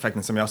 you're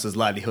affecting somebody else's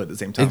livelihood at the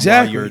same time.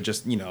 Exactly. While you're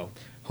just,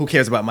 who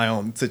cares about my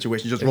own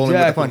situation? Just rolling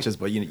with the punches,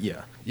 but,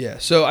 Yeah.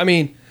 So, I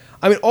mean,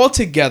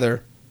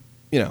 altogether,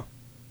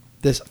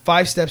 this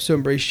 5 Steps to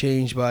Embrace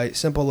Change by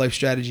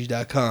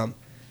SimpleLifeStrategies.com.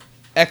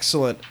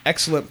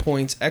 Excellent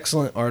points,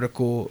 excellent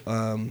article,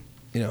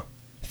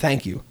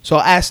 Thank you. So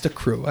I'll ask the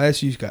crew. I'll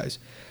ask you guys.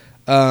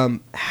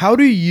 How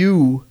do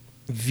you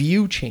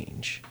view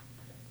change?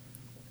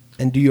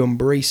 And do you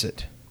embrace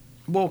it?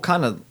 Well,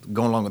 kind of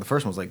going along with the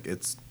first one,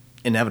 it's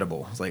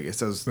inevitable. It's like it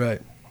says,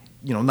 right.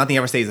 Nothing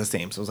ever stays the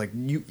same. So it's like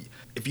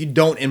if you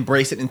don't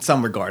embrace it in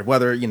some regard,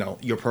 whether,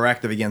 you're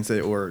proactive against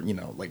it or,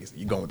 like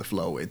you're going with the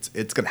flow, it's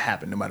going to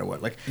happen no matter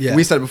what. Like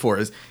we said before,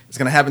 it's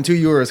going to happen to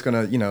you or it's going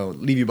to,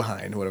 leave you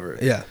behind, whatever.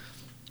 Yeah.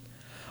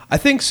 I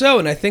think so,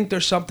 and I think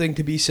there's something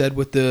to be said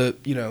with the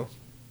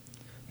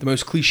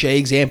most cliche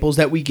examples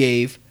that we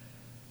gave.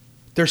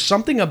 There's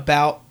something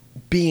about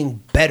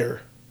being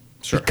better,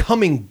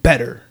 becoming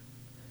better,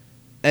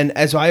 and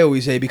as I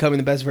always say, becoming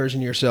the best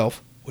version of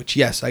yourself, which,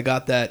 yes, I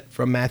got that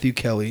from Matthew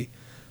Kelly,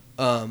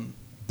 the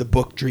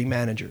book Dream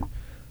Manager.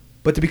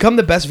 But to become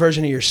the best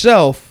version of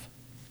yourself,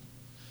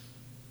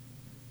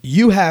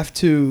 you have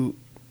to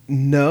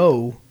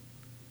know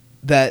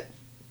that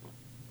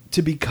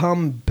to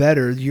become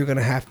better, you're going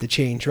to have to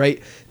change, right?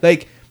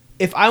 Like,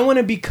 if I want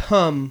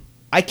to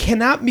I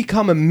cannot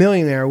become a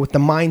millionaire with the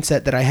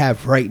mindset that I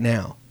have right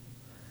now.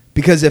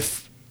 Because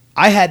if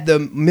I had the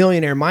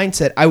millionaire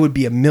mindset, I would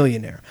be a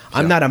millionaire. Yeah.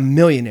 I'm not a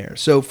millionaire.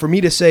 So for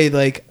me to say,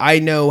 like, I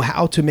know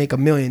how to make $1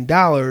 million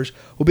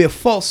will be a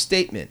false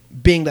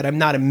statement, being that I'm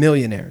not a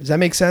millionaire. Does that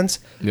make sense?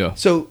 Yeah.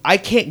 So I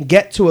can't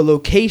get to a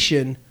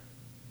location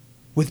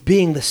with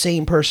being the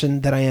same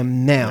person that I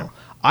am now. Yeah.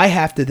 I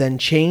have to then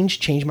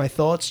change my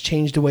thoughts,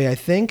 change the way I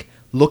think,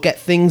 look at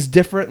things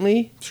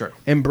differently,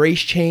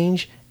 embrace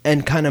change,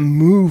 and kind of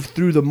move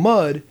through the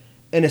mud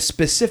in a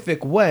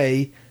specific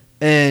way.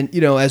 And,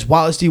 as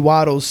Wallace D.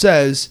 Wattles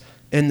says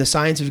in The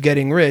Science of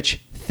Getting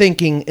Rich,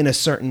 thinking in a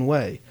certain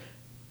way.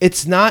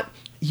 It's not...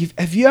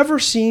 Have you ever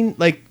seen,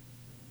 like,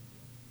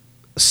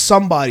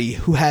 somebody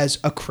who has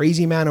a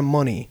crazy amount of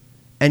money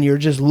and you're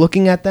just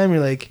looking at them, you're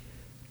like,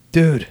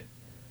 dude...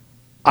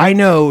 I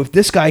know if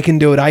this guy can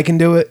do it, I can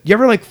do it. You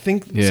ever sometimes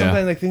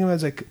think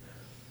about it,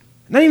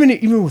 not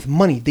even with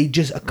money, they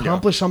just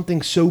accomplish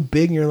something so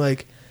big, and you're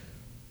like,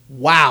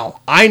 wow,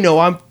 I know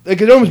I'm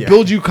like it almost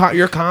builds you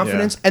your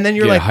confidence, and then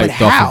you're like, but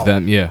how? Off of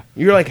them,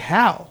 You're like,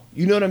 how?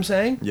 You know what I'm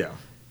saying? Yeah.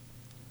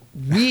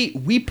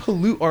 We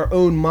pollute our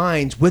own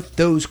minds with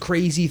those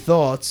crazy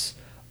thoughts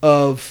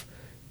of,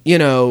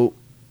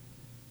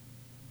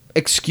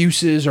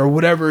 excuses or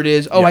whatever it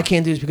is. I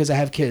can't do this because I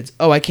have kids.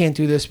 I can't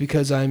do this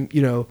because I'm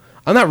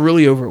not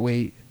really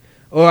overweight.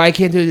 Or I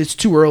can't do it. It's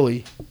too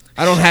early.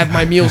 I don't have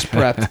my meals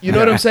prepped. You know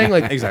what I'm saying?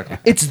 Like, exactly.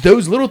 It's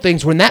those little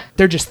things when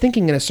they're just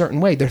thinking in a certain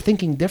way. They're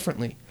thinking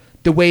differently,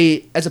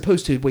 as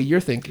opposed to the way you're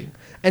thinking.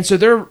 And so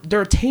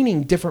they're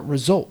attaining different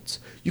results.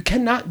 You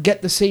cannot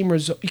get the same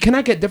result. You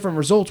cannot get different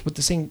results with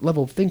the same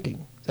level of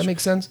thinking. Does that make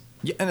sense?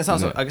 Yeah, and it's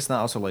also I guess not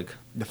also like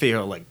the fear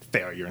of like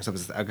failure and stuff.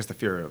 It's, I guess the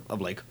fear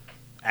of like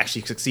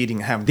actually succeeding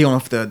and having dealing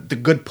with the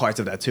good parts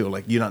of that too.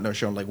 Like you're not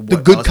showing like The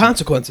what good else-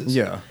 consequences.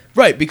 Yeah.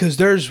 Right, because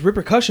there's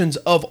repercussions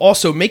of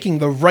also making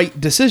the right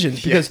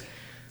decisions. Because,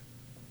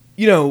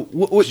 you know,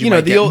 You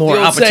might the get old, more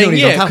the old saying,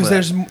 opportunities on yeah, top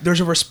because of there's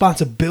a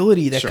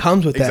responsibility that Sure.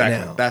 comes with Exactly.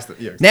 that now. That's the-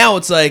 yeah, Now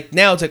it's like,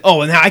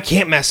 oh, and now I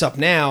can't mess up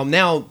now.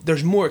 Now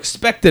there's more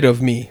expected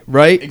of me,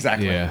 right?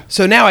 Exactly. Yeah.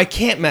 So now I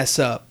can't mess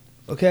up,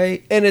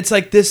 okay? And it's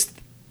like this,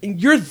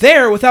 you're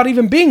there without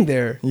even being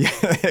there. Yeah.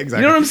 Exactly.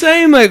 You know what I'm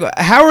saying? Like,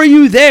 how are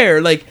you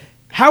there? Like,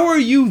 how are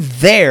you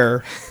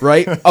there,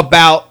 right,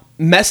 about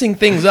messing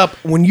things up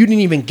when you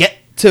didn't even get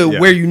to Yeah.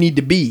 where you need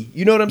to be?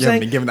 You know what I'm You haven't saying?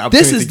 been given the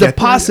This opportunity is to the get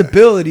there, yeah.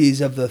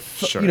 possibilities of the,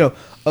 Sure. you know,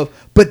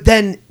 but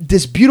then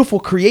this beautiful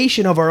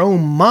creation of our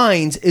own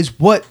minds is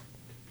what,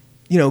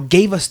 you know,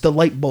 gave us the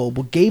light bulb.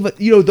 What gave it,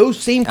 you know, those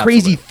same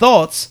crazy Absolutely.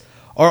 thoughts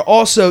are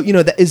also, you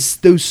know, that is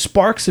those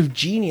sparks of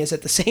genius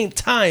at the same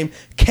time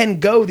can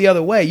go the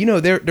other way. You know,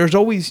 there's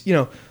always, you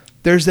know,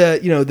 there's the,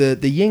 you know, the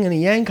yin and the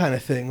yang kind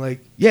of thing. Like,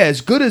 yeah,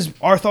 as good as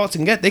our thoughts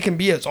can get, they can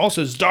be as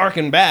also as dark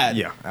and bad.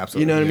 Yeah,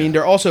 absolutely, You know what I yeah. mean?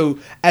 They're also,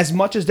 as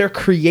much as they're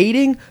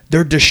creating,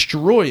 they're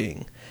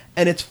destroying.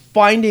 And it's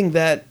finding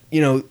that, you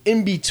know,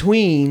 in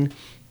between,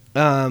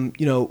 you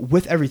know,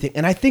 with everything.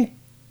 And I think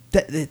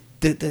that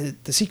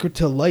the secret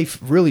to life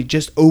really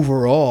just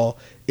overall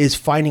is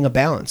finding a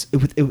balance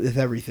with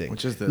everything.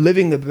 Which is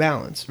living the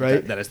balance,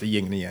 right? That is the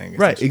yin and the yang.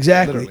 Right, essentially.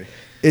 exactly. Literally.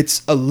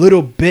 It's a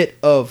little bit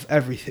of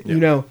everything, you Yeah.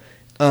 know.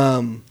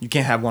 You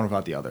can't have one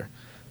without the other.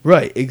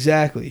 Right,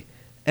 exactly.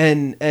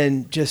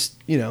 And just,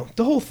 you know,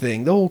 the whole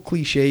thing, the whole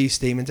cliche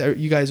statements,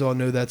 you guys all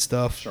know that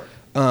stuff. Sure.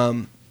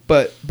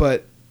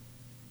 But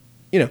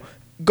you know,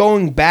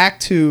 going back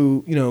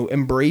to, you know,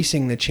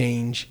 embracing the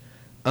change,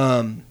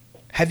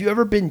 have you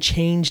ever been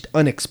changed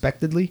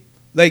unexpectedly?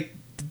 Like,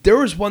 there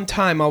was one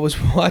time I was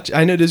watching,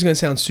 I know this is going to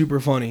sound super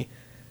funny.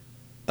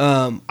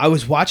 I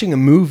was watching a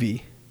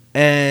movie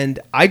and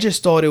I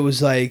just thought it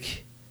was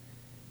like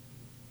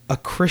a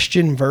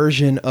Christian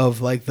version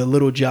of like The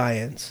Little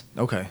Giants.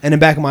 Okay. And in the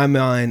back of my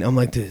mind, I'm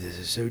like, dude, this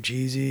is so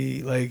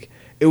cheesy. Like,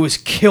 it was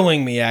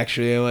killing me,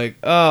 actually. I'm like,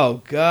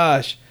 oh,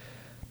 gosh.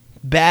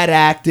 Bad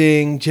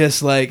acting,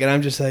 just like, and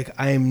I'm just like,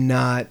 I am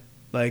not,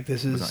 like,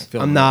 this not is,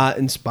 feeling I'm it. not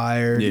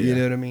inspired. Yeah, You yeah.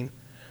 know what I mean?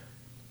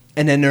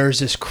 And then there's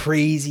this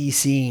crazy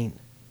scene.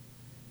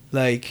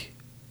 Like,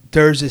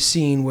 there's a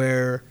scene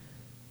where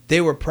they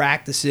were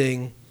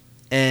practicing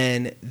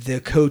and the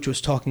coach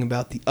was talking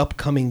about the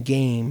upcoming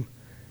game.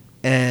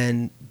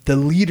 And the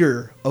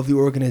leader of the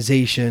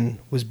organization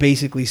was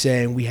basically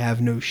saying, we have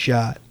no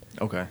shot.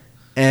 Okay.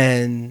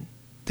 And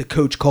the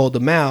coach called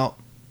him out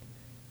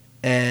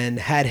and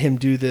had him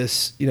do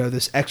this, you know,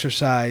 this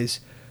exercise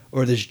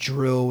or this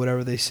drill,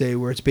 whatever they say,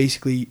 where it's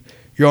basically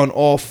you're on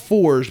all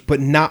fours, but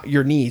not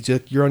your knees.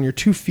 You're on your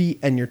 2 feet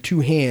and your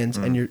 2 hands,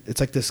 and it's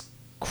like this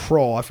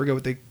crawl. I forget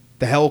what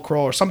the hell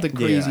crawl or something Yeah,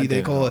 crazy I they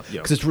do call know. it, Yeah.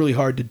 because it's really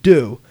hard to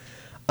do.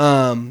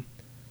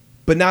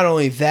 But not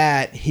only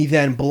that, he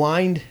then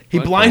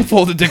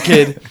blindfolded the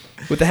kid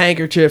with the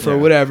handkerchief or Yeah.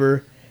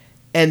 whatever,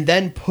 and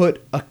then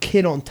put a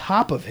kid on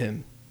top of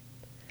him,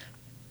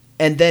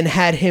 and then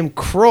had him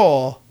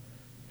crawl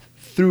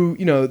through,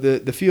 you know,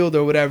 the field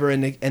or whatever,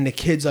 and the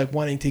kid's like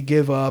wanting to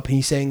give up.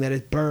 He's saying that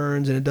it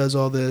burns and it does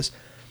all this,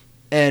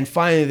 and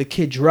finally the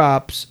kid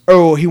drops.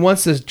 Oh, he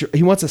wants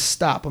to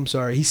stop. I'm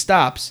sorry, he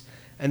stops.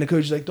 And the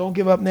coach is like, don't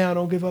give up now,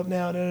 don't give up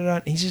now. Da, da, da.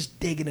 And he's just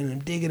digging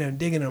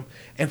him.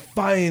 And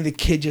finally the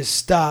kid just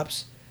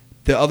stops.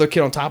 The other kid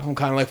on top of him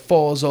kind of like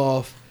falls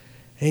off.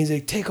 And he's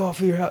like, take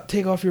off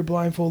your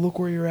blindfold, look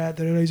where you're at.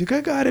 Da, da, da. He's like,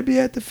 I got to be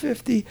at the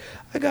 50.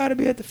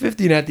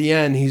 And at the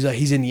end, he's like,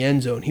 he's in the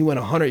end zone. He went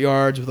 100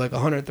 yards with like a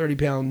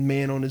 130-pound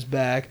man on his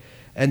back.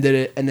 And did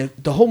it. And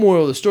the whole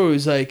moral of the story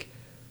was like,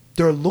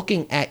 they're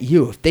looking at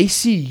you. If they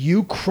see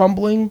you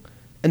crumbling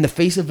in the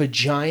face of a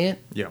giant,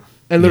 Yeah.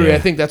 and literally, Yeah.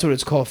 I think that's what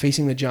it's called,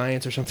 Facing the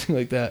Giants or something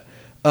like that.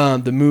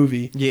 The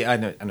movie. Yeah, I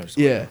know.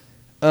 Yeah.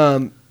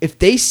 If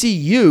they see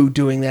you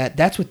doing that,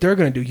 that's what they're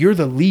going to do. You're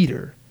the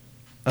leader.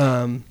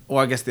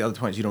 Or I guess the other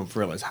point is you don't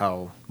realize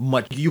how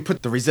much you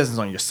put the resistance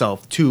on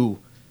yourself to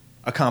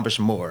accomplish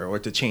more or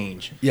to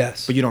change.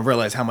 Yes. But you don't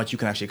realize how much you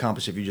can actually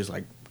accomplish if you just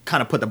like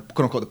kind of put the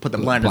quote unquote put the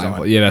blinders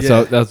on. Yeah,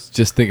 Yeah. that's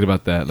just thinking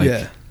about that. Like,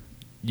 Yeah.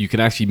 you can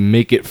actually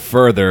make it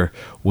further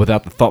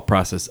without the thought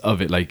process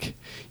of it. Like,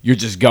 you're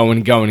just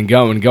going,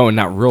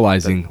 not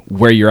realizing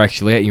where you're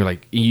actually at. And you're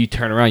like, you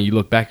turn around, you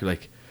look back, you're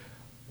like,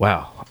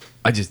 wow,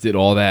 I just did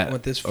all that.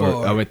 Went this Or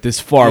far. I went this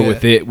far Yeah.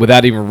 with it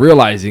without even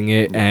realizing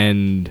it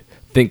and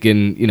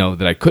thinking, you know,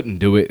 that I couldn't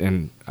do it,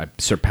 and I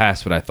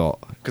surpassed what I thought.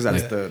 Because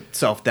that's Yeah. the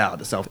self-doubt,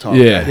 the self-talk.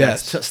 Yeah.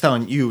 Yes. That's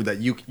telling you that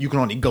you can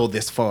only go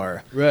this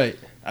far, Right.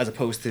 as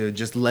opposed to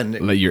just letting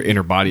it Let your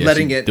inner body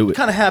letting actually it do it.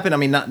 kind of happen. I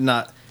mean,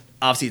 not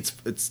obviously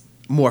it's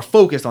more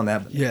focused on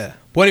that. But Yeah.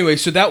 Well, anyway,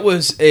 so that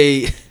was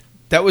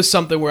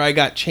something where I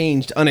got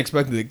changed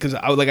unexpectedly because,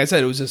 like I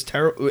said, it was just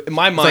terrible. In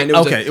my mind,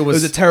 like, it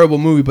was a terrible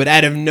movie, but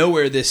out of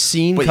nowhere, this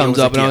scene But it comes was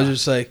up, like, and I was yeah.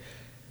 just like,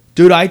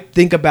 dude, I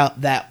think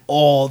about that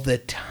all the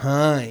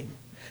time.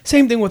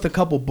 Same thing with a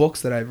couple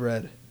books that I've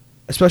read,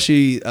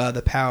 especially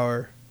The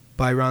Power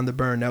by Rhonda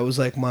Byrne. That was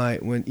like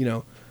when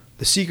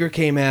The Secret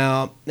came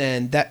out,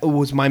 and that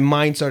was my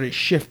mind started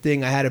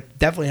shifting. I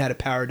definitely had a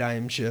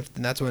paradigm shift,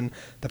 and that's when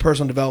the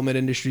personal development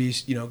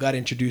industries, got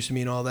introduced to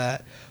me and all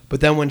that.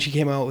 But then when she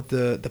came out with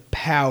the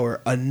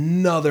Power,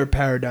 another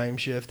paradigm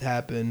shift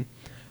happened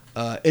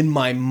in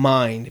my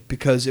mind,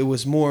 because it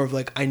was more of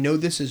like, I know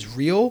this is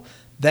real.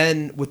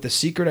 Then with The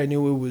Secret, I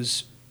knew it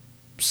was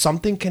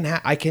something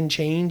I can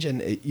change,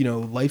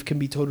 and life can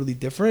be totally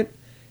different,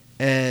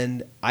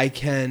 and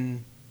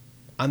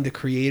I'm the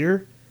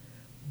creator.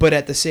 But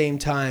at the same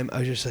time, I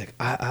was just like,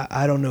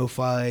 I don't know if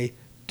I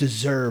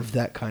deserve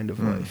that kind of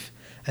life.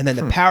 And then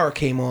the Power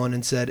came on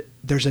and said,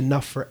 there's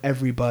enough for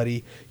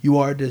everybody. You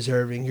are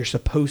deserving. You're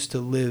supposed to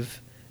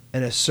live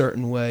in a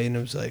certain way. And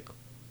it was like,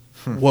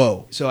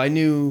 whoa. So I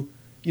knew,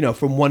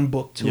 from one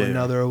book to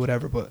another or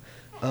whatever. But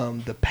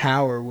the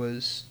Power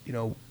was,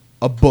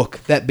 a book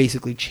that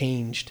basically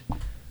changed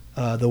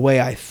the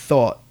way I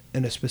thought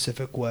in a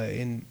specific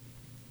way. And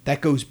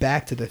that goes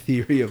back to the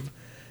theory of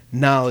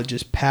knowledge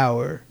is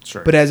power.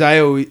 Sure. But as I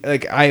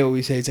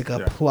always say, it's like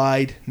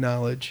applied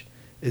knowledge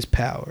is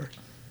power.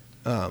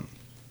 But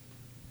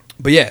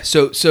yeah,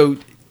 so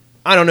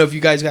I don't know if you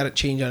guys got it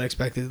change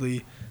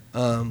unexpectedly.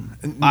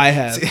 I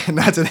have.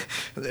 Not to,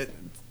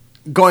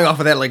 going off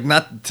of that, like,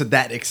 not to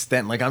that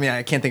extent. Like, I mean,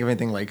 I can't think of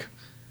anything like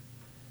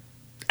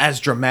as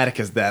dramatic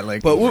as that.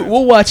 Like, but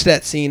we'll watch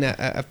that scene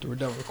after we're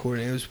done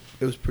recording.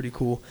 It was pretty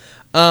cool.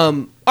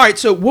 All right,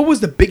 so what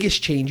was the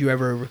biggest change you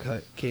ever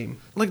overcame?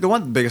 Like, the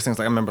one biggest thing is,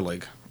 like, I remember,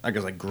 like, I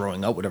guess, like,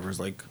 growing up, whatever, is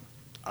like,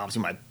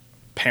 obviously my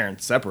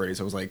parents separated,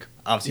 so it was like,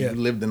 obviously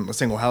you lived in a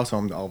single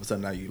household, all of a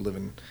sudden now you live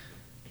in,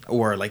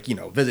 or like,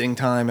 visiting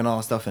time and all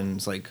that stuff, and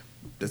it's like,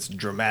 it's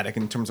dramatic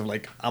in terms of,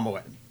 like, I'm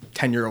a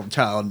 10-year-old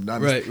child,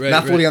 not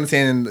fully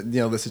understanding,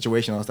 the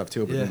situation and all that stuff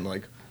too, but then,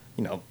 like,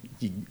 you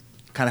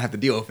kind of have to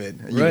deal with it.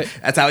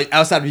 That's how,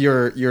 outside of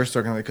your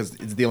circle, because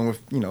it's dealing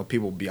with,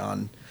 people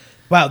beyond.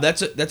 Wow,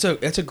 that's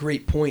a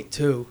great point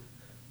too.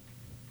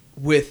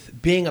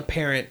 With being a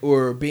parent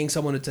or being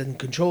someone that's in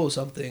control of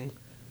something,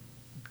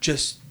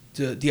 just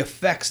the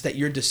effects that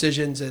your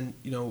decisions and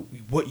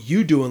what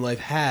you do in life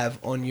have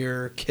on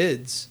your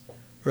kids,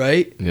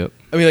 right? Yep.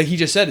 I mean, like he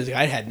just said,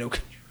 I had no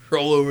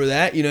control over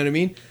that. You know what I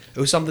mean? It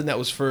was something that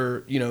was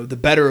for the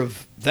better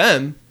of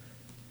them,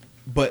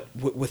 but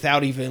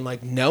without even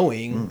like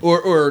knowing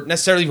or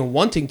necessarily even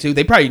wanting to.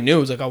 They probably knew.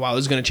 It was like, oh wow,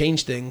 this is going to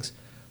change things,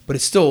 but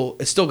it's still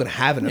going to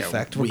have an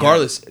effect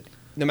regardless.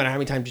 No matter how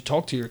many times you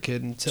talk to your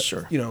kid, and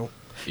sure,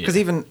 because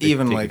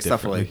even like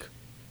stuff like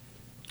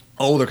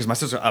older, because my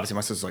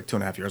sister's like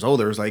 2.5 years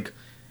older. It was like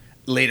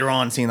later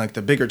on seeing like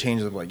the bigger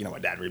changes of like my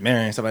dad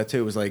remarrying and stuff like that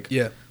too. It was like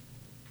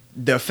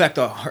the effect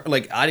of her.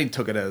 Like I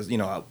took it as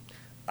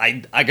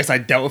I guess I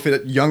dealt with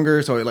it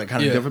younger, so it like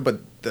kind of different.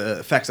 But the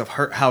effects of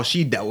her, how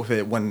she dealt with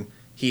it when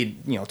he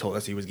told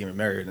us he was getting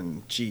married,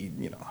 and she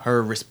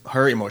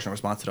her emotional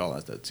response to all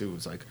that stuff too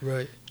was like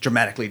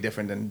dramatically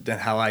different than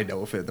how I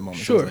dealt with it at the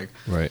moment. Sure. So it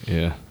was like,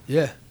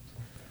 yeah.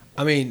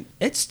 I mean,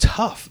 it's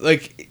tough,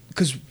 like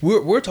because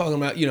we're talking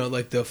about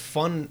like the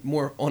fun,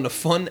 more on the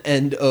fun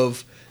end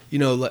of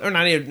like, or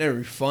not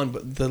even fun,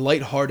 but the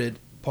lighthearted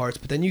parts.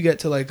 But then you get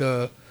to like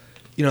a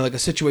like a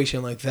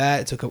situation like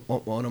that. It's like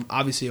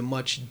obviously a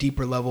much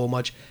deeper level,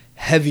 much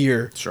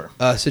heavier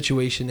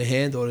situation to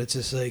handle. And it's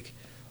just like,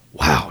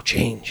 wow,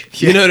 change.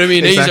 You know what I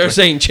mean? Exactly. They start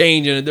saying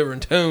change in a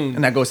different tone,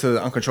 and that goes to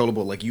the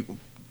uncontrollable. Like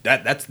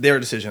that's their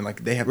decision.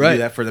 Like they have to do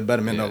that for the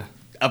betterment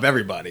of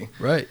everybody.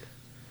 Right.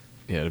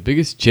 Yeah, the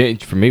biggest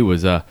change for me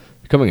was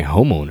becoming a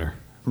homeowner.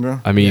 Yeah.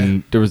 I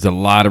mean, there was a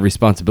lot of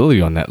responsibility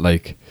on that.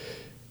 Like,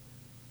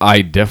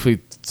 I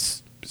definitely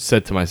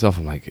said to myself,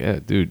 I'm like, yeah,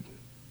 dude,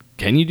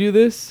 can you do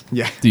this?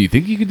 Yeah. Do you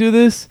think you could do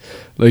this?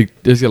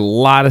 Like, there's a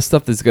lot of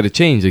stuff that's got to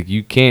change. Like,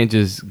 you can't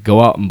just go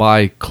out and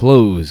buy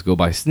clothes, go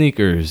buy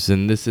sneakers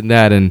and this and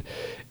that. And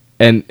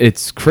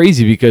it's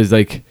crazy because,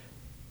 like,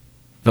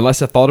 the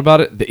less I thought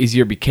about it, the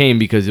easier it became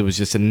because it was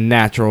just a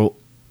natural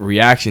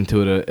reaction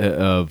to it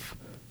of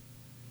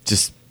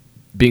just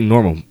being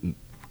normal,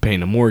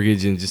 paying a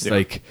mortgage and just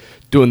like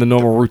doing the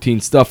normal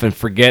routine stuff and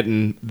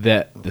forgetting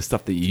that the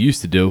stuff that you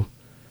used to do.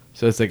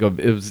 So it's like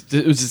it was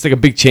just like a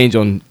big change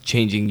on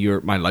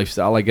changing my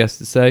lifestyle, I guess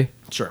to say.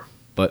 Sure.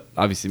 But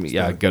obviously,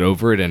 I got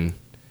over it and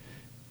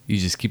you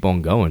just keep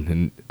on going.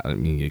 And I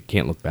mean, you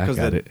can't look back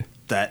at it.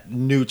 That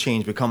new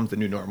change becomes the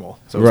new normal.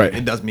 So like,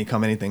 it doesn't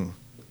become anything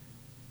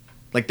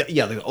like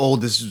the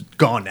old is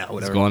gone now.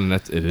 Whatever. It's gone,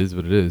 and it is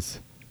what it is.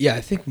 Yeah,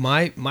 I think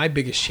my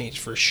biggest change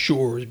for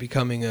sure was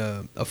becoming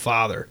a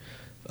father,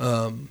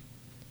 and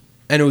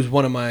it was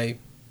one of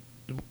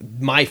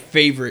my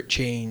favorite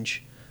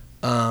change,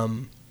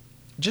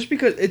 just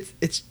because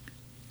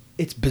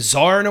it's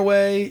bizarre in a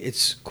way,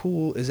 it's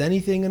cool as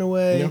anything in a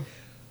way. Yeah.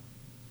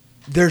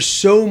 There's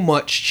so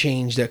much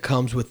change that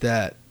comes with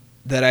that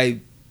I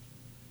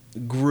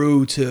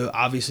grew to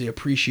obviously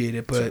appreciate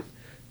it, but.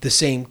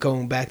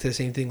 Going back to the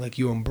same thing, like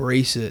you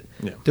embrace it.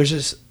 Yeah. There's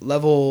this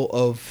level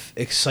of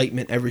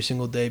excitement every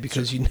single day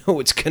because you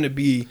know it's going to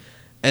be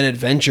an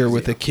adventure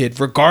with a kid,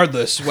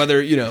 regardless whether,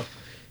 even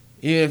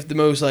if the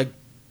most like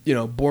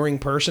boring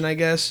person, I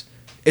guess,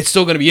 it's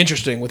still going to be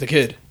interesting with a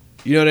kid.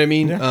 You know what I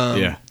mean?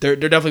 Yeah. They're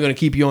definitely going to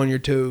keep you on your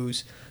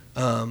toes.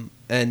 And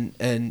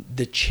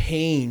the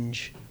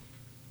change,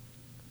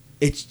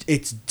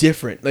 it's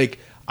different. Like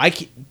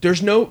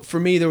for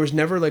me, there was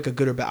never like a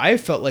good or bad. I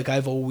felt like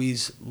I've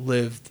always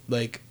lived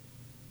like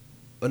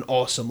an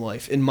awesome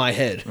life in my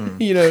head,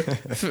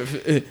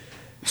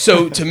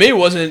 So to me, it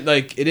wasn't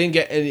like it didn't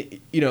get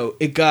any,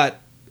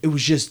 it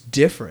was just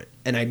different.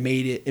 And I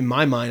made it in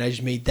my mind. I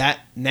just made that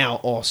now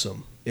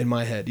awesome in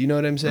my head. You know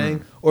what I'm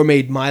saying? Or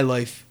made my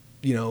life,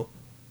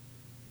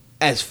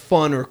 as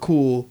fun or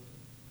cool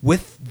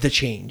with the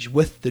change,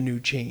 with the new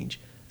change.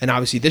 And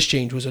obviously this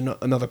change was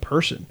another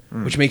person,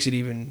 which makes it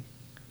even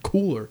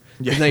cooler.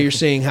 Because now you're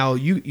seeing how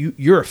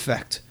your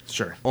effect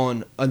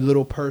on a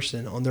little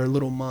person, on their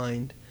little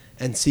mind,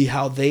 and see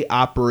how they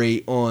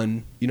operate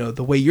on,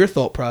 the way your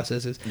thought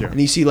process is. Yeah.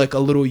 And you see like a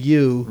little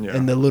you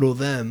and the little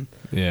them.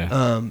 Yeah.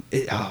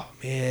 Oh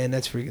man,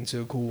 that's freaking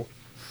so cool.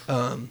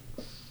 But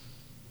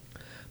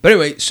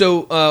anyway,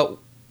 so,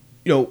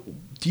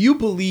 do you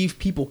believe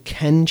people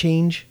can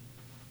change?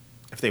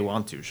 If they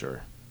want to,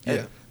 sure.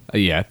 Yeah.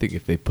 Yeah, I think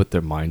if they put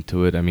their mind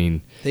to it, I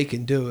mean, they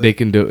can do it. They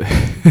can do it.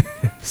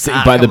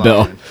 Saved by the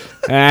bell.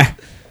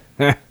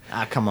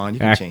 Come on, you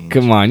can change.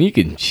 Come on, you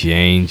can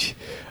change.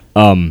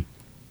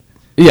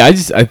 Yeah,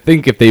 I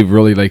think if they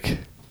really like,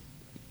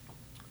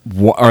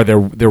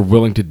 they're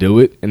willing to do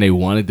it and they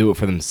want to do it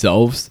for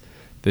themselves,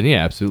 then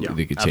yeah, absolutely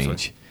they could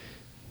change.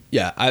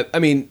 Yeah, I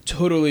mean,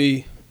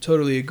 totally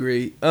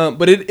agree.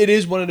 But it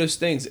is one of those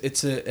things.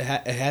 It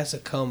has to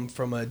come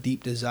from a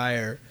deep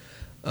desire,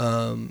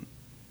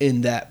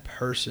 in that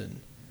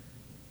person.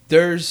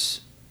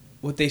 There's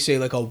what they say,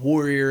 like a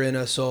warrior in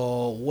us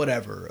all,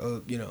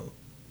 whatever.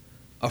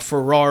 A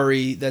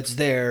Ferrari that's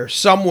there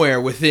somewhere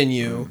within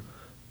you,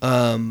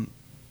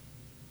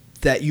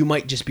 that you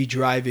might just be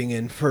driving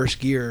in first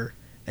gear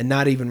and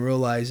not even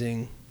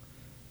realizing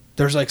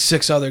there's like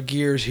 6 other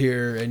gears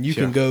here, and you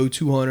can go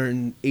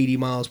 280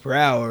 miles per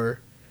hour.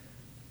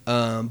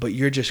 But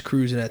you're just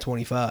cruising at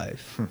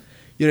 25.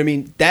 You know what I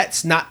mean?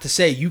 That's not to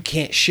say you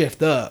can't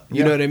shift up.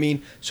 You know what I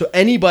mean? So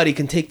anybody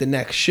can take the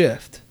next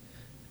shift.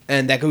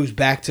 And that goes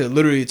back to,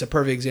 literally, it's a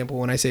perfect example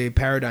when I say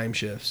paradigm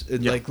shifts.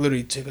 It like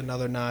literally take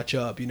another notch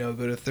up, go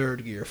to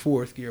 3rd gear,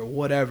 4th gear,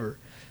 whatever.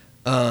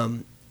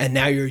 And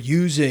now you're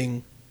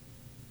using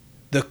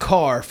the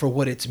car for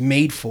what it's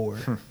made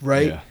for,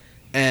 right? Yeah.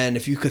 And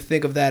if you could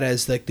think of that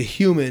as like the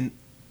human,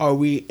 are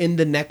we in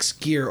the next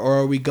gear, or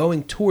are we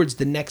going towards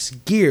the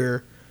next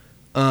gear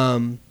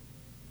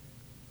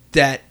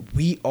that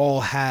we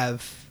all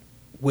have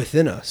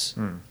within us,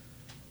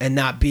 and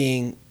not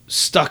being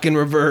stuck in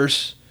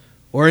reverse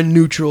or in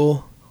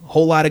neutral, a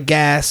whole lot of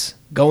gas,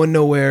 going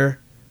nowhere,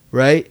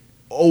 right?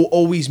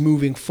 Always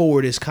moving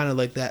forward is kind of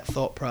like that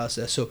thought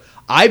process. So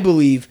I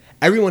believe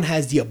everyone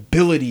has the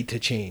ability to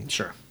change.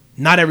 Sure.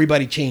 Not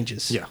everybody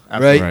changes. Yeah,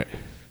 absolutely. Right?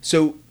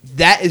 So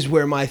that is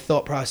where my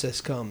thought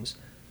process comes.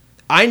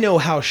 I know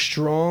how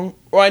strong,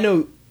 or I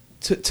know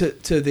to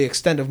the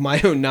extent of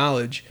my own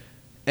knowledge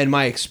and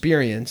my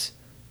experience,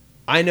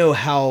 I know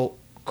how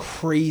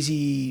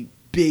crazy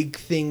big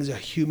things a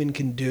human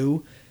can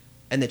do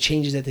and the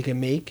changes that they can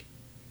make,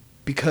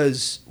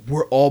 because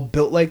we're all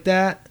built like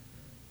that.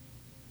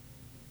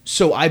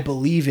 So I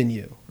believe in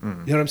you. You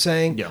know what I'm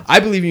saying? Yeah. I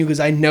believe in you because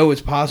I know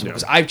it's possible,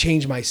 because I've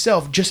changed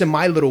myself just in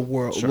my little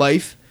world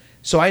life.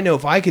 So I know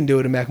if I can do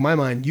it in the back of my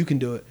mind, you can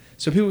do it.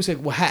 So people say,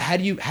 well,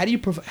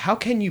 how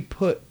can you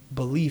put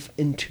belief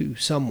into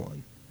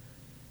someone?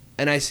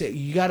 And I say,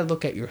 you got to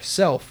look at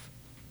yourself.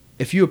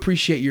 If you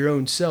appreciate your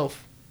own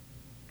self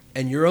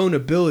and your own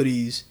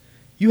abilities,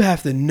 you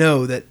have to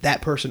know that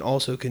that person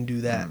also can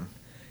do that. You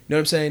know what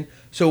I'm saying?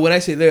 So when I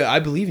say, I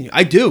believe in you,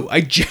 I do.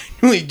 I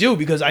genuinely do,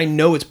 because I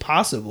know it's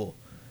possible.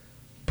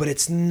 But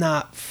it's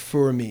not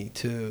for me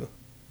to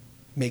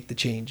make the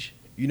change.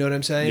 You know what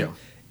I'm saying? Yeah.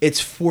 It's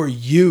for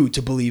you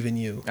to believe in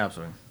you.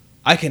 Absolutely.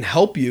 I can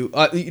help you.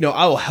 I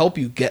will help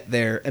you get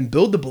there and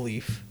build the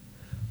belief.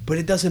 But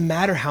it doesn't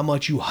matter how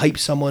much you hype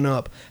someone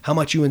up, how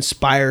much you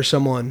inspire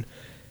someone.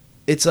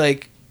 It's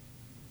like,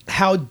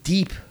 how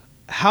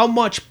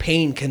much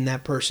pain can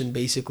that person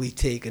basically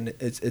take? And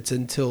it's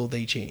until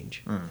they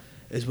change,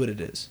 is what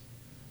it is.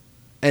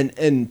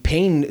 And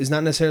pain is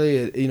not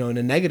necessarily in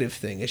a negative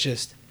thing. It's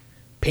just,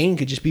 pain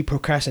could just be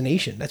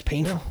procrastination. That's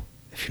painful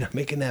if you're not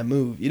making that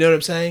move. You know what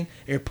I'm saying?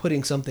 You're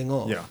putting something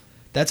off. Yeah.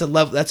 That's a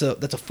level. That's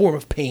a form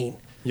of pain.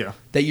 Yeah.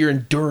 That you're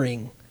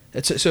enduring.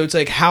 So it's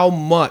like, how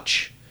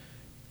much,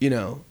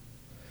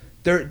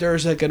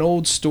 There's like an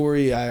old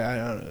story.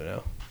 I don't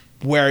know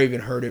where I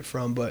even heard it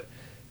from, but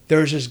there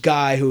was this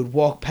guy who would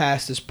walk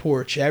past this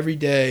porch every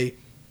day,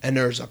 and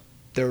there was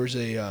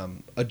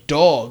a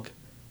dog,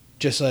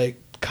 just like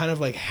kind of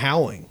like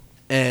howling,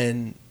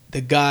 and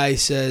the guy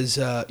says,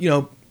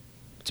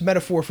 it's a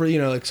metaphor for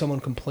like someone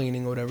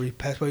complaining or whatever. He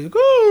passed by, he's like,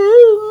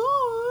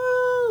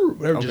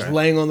 whatever, just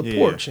laying on the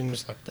porch, and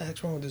just like, what the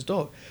heck's wrong with this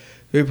dog?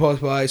 So he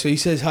walks by, so he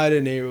says hi to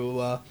the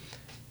neighbor.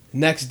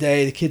 Next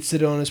day, the kid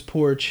sitting on his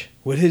porch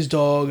with his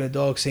dog, and the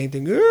dog, same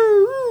thing.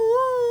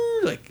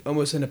 like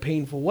almost in a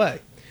painful way.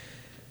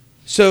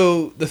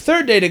 So the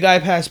third day, the guy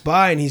passed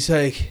by and he's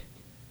like,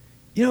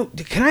 you know,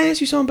 can I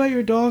ask you something about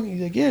your dog?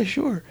 He's like, yeah,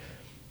 sure.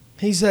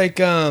 He's like,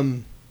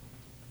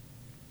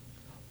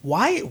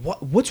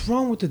 what's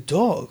wrong with the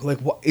dog? Like,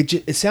 what?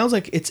 It sounds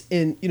like it's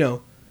in, you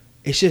know,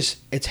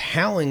 it's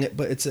howling,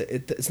 but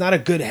it's not a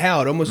good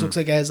howl. It almost looks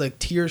like it has like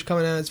tears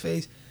coming out of his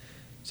face.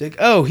 He's like,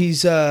 oh,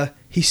 he's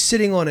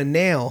sitting on a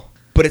nail,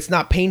 but it's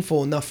not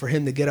painful enough for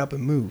him to get up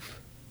and move.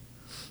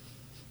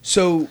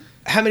 So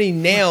how many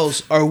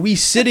nails are we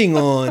sitting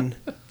on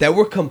that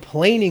we're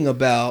complaining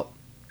about,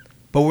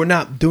 but we're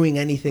not doing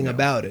anything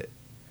about it,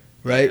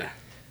 right? Yeah.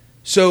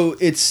 So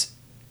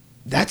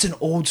that's an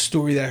old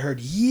story that I heard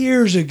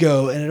years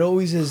ago, and it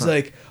always is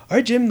like, all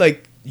right, Jim,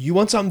 like, you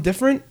want something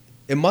different?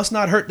 It must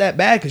not hurt that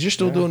bad because you're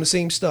still doing the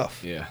same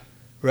stuff, Yeah.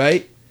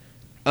 right?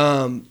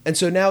 And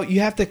so now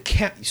you have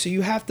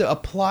to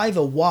apply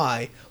the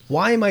why.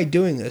 Why am I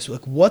doing this?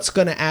 Like, what's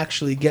going to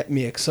actually get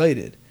me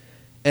excited?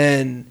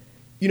 And,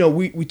 you know,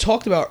 we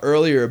talked about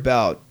earlier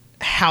about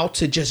how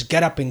to just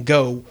get up and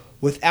go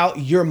without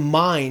your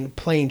mind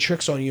playing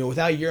tricks on you,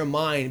 without your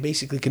mind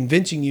basically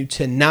convincing you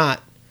to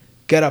not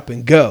get up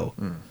and go.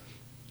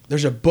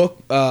 There's a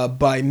book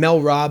by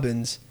Mel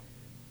Robbins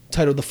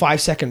titled The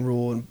 5-Second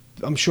Rule, and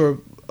I'm sure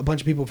a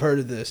bunch of people have heard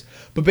of this.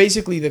 But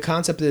basically the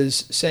concept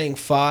is saying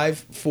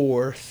 5,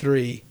 4,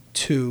 3,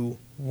 2,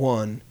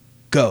 1,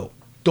 go.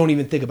 Don't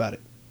even think about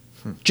it.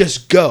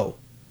 Just go.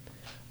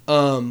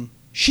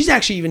 She's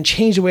actually even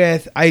changed the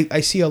way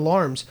I see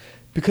alarms,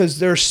 because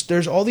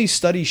there's all these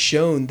studies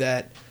shown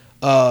that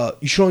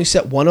you should only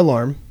set one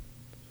alarm.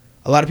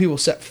 A lot of people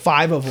set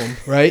 5 of them,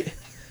 right?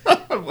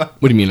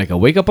 What do you mean, like a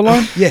wake up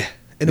alarm? Yeah,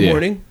 in the Yeah.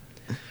 morning.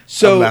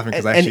 So I'm laughing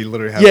because I actually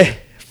literally have yeah,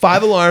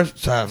 5 alarms.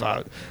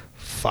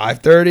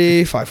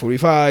 5:30,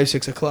 5:45,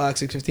 6 o'clock,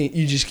 6:15.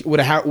 You just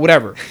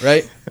whatever,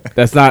 right?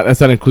 That's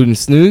not including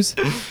snooze.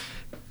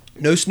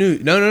 No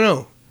snooze.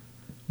 No.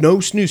 No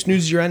snooze.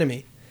 Snooze is your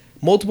enemy.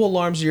 Multiple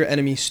alarms are your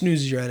enemy.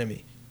 Snooze is your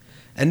enemy.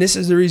 And this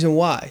is the reason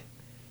why.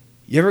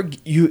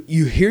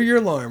 You hear your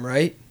alarm,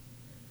 right?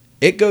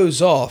 It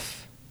goes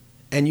off,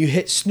 and you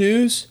hit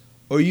snooze,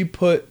 or you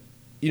put,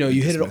 you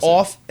hit it Dismiss it.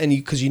 off, and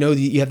because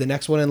you have the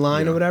next one in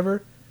line or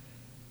whatever.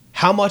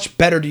 How much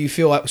better do you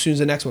feel as soon as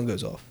the next one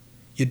goes off?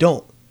 You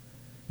don't.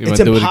 You It's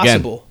wanna do it again.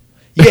 impossible.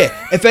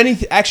 Yeah. If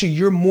anything, actually,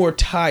 you're more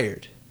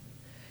tired.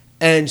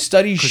 And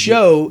studies 'Cause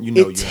show you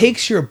it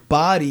takes your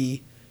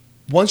body,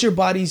 once your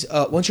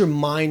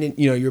mind and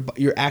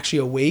you're actually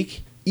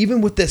awake.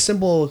 Even with this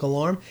simple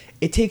alarm,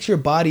 it takes your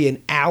body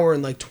an hour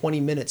and like 20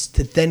 minutes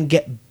to then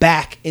get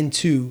back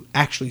into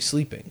actually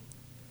sleeping.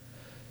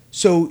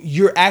 So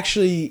you're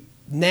actually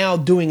now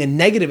doing a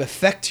negative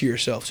effect to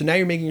yourself. So now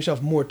you're making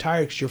yourself more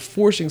tired because you're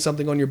forcing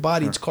something on your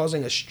body. It's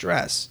causing a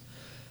stress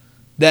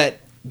that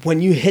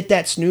when you hit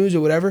that snooze or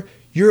whatever,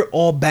 you're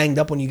all banged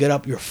up when you get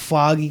up. You're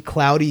foggy,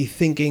 cloudy,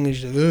 thinking, it's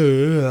just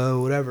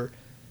whatever.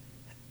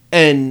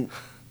 And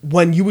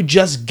when you would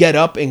just get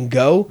up and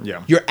go,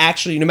 you're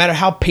actually, no matter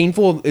how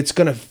painful it's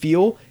going to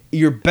feel,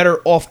 you're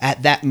better off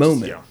at that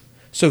moment. Yeah.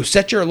 So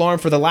set your alarm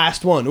for the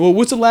last one. Well,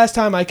 what's the last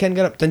time I can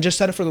get up? Then just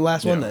set it for the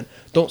last one then.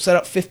 Don't set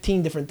up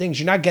 15 different things.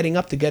 You're not getting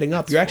up to getting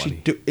up. You're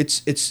actually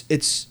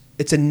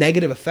it's a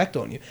negative effect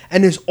on you.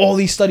 And there's all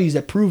these studies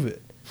that prove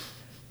it.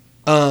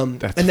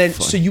 That's And then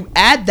funny. so you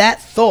add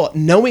that thought,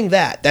 knowing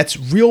that's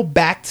real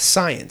backed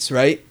science,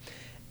 right?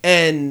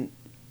 And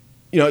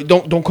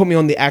don't quote me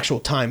on the actual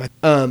time.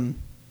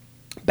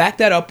 Back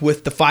that up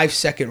with the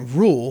 5-second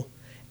rule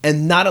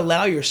and not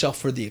allow yourself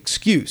for the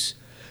excuse.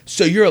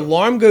 So your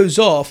alarm goes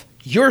off,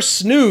 your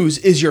snooze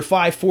is your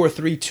 5, 4,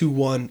 3, 2,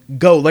 1,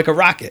 go, like a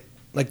rocket.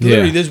 Like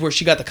literally this is where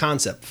she got the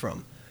concept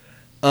from.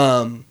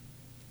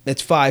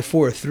 It's 5,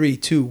 4, 3,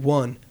 2,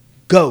 1,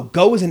 go.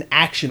 Go is an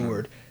action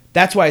word.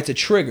 That's why it's a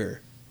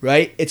trigger,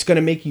 right? It's going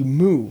to make you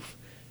move.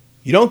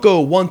 You don't go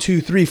 1, 2,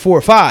 3,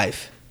 4,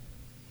 5.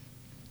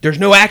 There's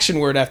no action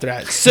word after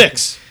that.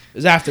 6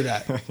 is after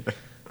that,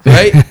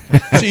 right?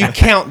 So you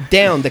count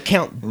down,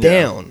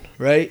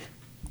 right?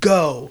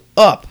 Go,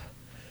 up.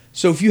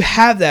 So if you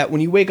have that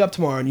when you wake up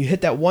tomorrow and you hit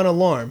that one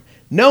alarm,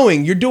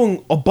 knowing you're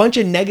doing a bunch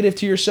of negative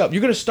to yourself,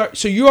 you're going to start.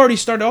 So you already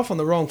started off on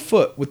the wrong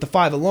foot with the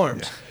 5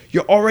 alarms. Yeah.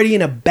 You're already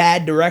in a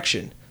bad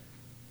direction.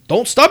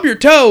 Don't stub your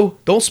toe.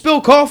 Don't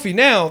spill coffee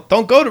now.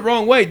 Don't go the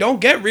wrong way.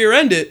 Don't get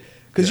rear-ended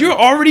because you're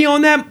already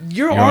on that.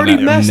 You're already on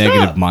that messed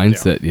negative up.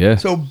 mindset. Yeah.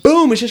 So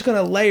boom, it's just going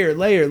to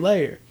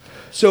layer.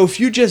 So if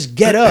you just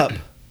get up,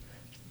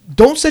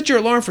 don't set your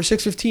alarm for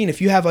 6:15 if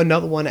you have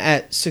another one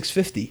at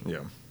 6:50. Yeah.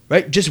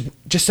 Right? Just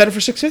set it for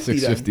 6:50.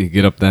 6:50.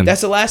 Get up then.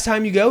 That's the last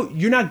time you go.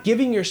 You're not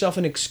giving yourself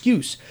an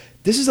excuse.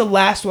 This is the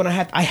last one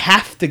I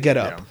have to get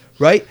up. Yeah.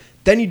 Right?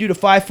 Then you do the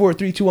 5, 4,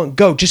 3, 2, 1,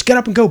 go. Just get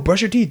up and go. Brush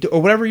your teeth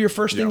or whatever your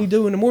first thing you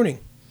do in the morning.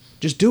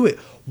 Just do it.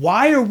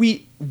 Why are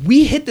we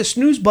hit the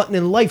snooze button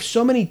in life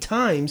so many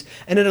times,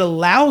 and it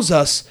allows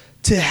us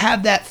to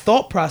have that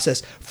thought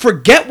process.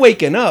 Forget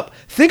waking up.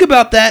 Think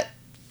about that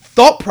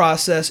thought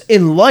process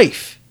in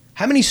life.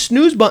 How many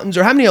snooze buttons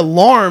or how many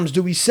alarms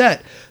do we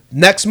set?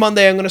 Next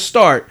Monday I'm going to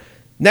start.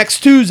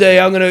 Next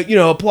Tuesday, I'm going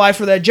to, apply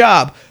for that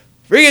job.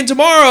 Freaking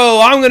tomorrow,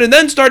 I'm going to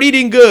then start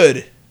eating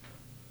good.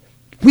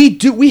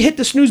 We hit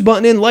the snooze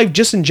button in life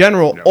just in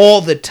general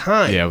all the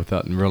time. Yeah,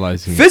 without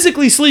realizing.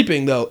 Physically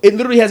sleeping, though, it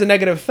literally has a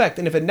negative effect.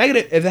 And if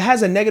it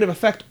has a negative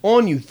effect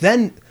on you,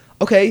 then,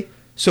 okay,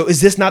 so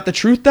is this not the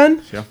truth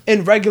then? Yeah.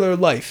 In regular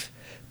life,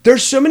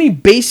 there's so many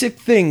basic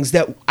things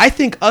that I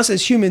think us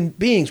as human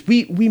beings,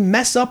 we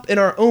mess up in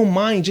our own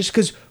mind just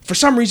because for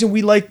some reason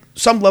we like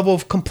some level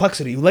of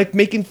complexity. We like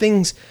making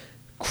things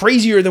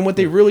crazier than what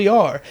they really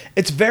are.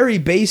 It's very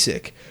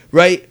basic,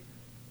 right?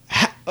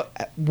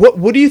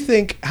 What do you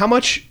think? How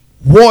much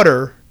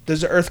water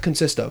does the Earth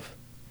consist of?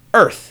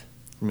 Earth.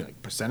 You mean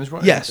like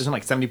percentage-wise? Yes. Isn't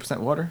like 70%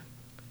 water?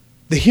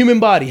 The human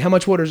body. How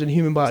much water is in the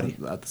human body?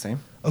 Is that the same?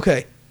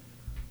 Okay.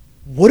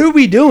 What are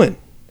we doing?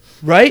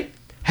 Right?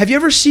 Have you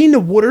ever seen the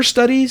water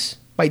studies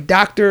by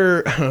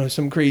Dr. I don't know,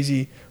 some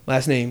crazy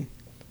last name?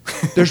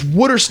 There's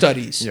water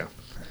studies. Yeah.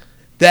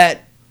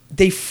 That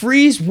they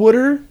freeze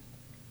water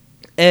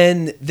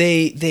and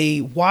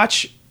they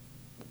watch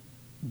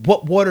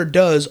what water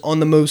does on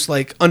the most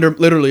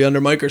literally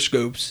under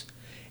microscopes.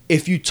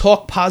 If you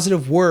talk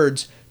positive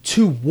words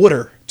to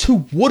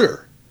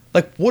water,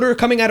 like water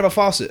coming out of a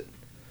faucet,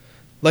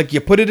 like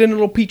you put it in a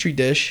little petri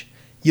dish,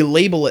 you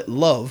label it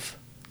love,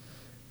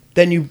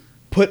 then you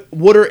put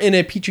water in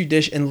a petri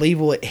dish and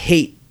label it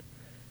hate.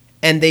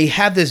 And they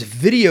have this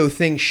video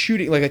thing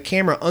shooting, like a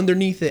camera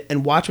underneath it,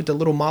 and watch what the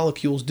little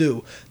molecules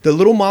do. The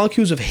little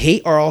molecules of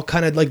hate are all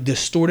kind of like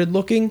distorted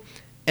looking.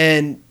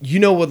 And you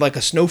know what like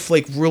a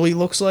snowflake really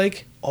looks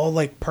like? All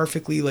like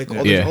perfectly, like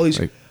all these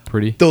like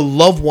pretty. The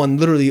love one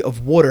literally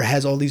of water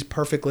has all these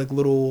perfect like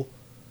little.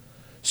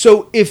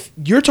 So if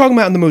you're talking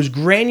about on the most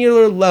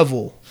granular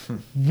level,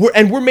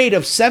 we're made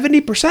of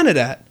 70% of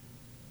that.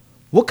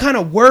 What kind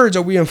of words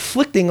are we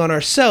inflicting on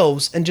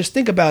ourselves? And just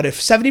think about if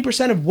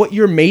 70% of what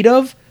you're made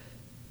of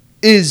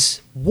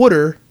is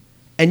water,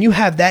 and you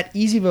have that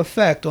easy of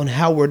effect on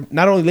how we're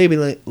not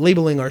only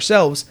labeling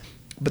ourselves,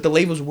 but the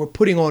labels we're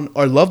putting on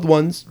our loved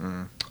ones,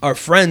 our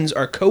friends,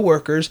 our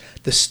coworkers,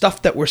 the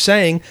stuff that we're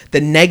saying,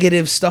 the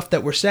negative stuff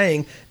that we're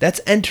saying,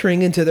 that's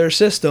entering into their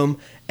system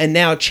and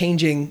now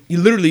changing, you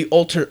literally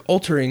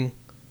altering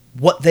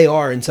what they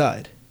are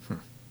inside.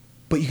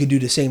 But you can do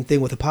the same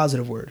thing with a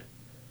positive word.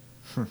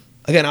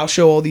 Again, I'll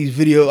show all these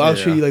I'll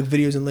show you like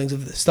videos and links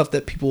of the stuff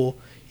that people,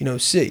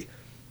 see.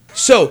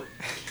 So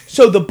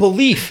the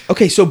belief,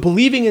 so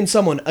believing in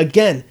someone,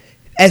 again,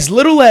 as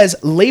little as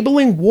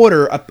labeling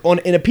water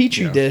in a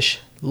petri dish,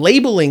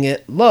 labeling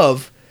it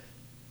love,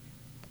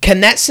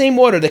 can that same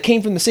water that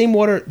came from the same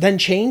water then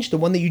change the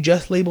one that you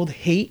just labeled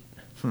hate?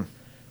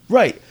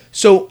 Right.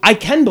 So I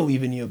can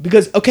believe in you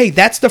because,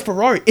 that's the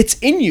Ferrari. It's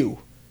in you,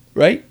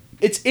 right?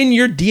 It's in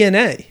your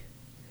DNA.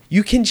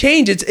 You can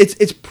change.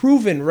 It's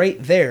proven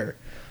right there.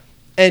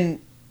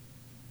 And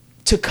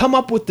to come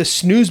up with the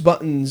snooze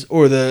buttons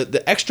or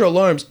the extra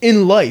alarms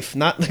in life,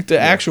 not like the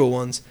actual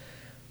ones,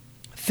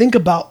 think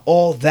about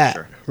all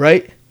that,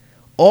 right?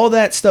 All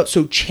that stuff.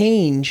 So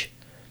change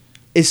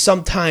is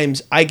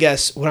sometimes, I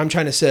guess, what I'm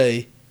trying to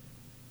say,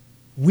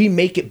 we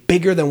make it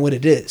bigger than what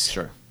it is.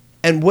 Sure.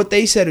 And what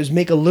they said is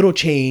make a little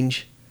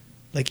change,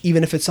 like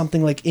even if it's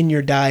something like in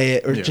your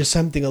diet or just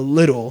something a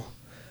little,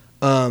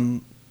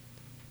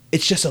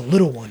 it's just a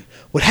little one.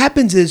 What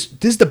happens is,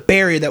 this is the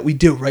barrier that we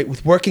do, right?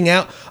 With working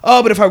out.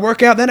 Oh, but if I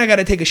work out, then I got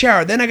to take a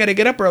shower. Then I got to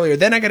get up earlier.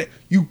 Then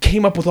you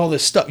came up with all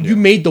this stuff. You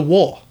made the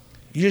wall.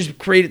 You just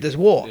created this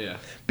wall. Yeah.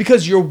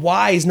 Because your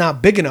why is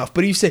not big enough.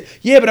 But you say,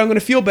 yeah, but I'm going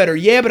to feel better.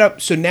 Yeah,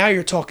 but so now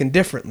you're talking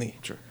differently.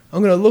 Sure.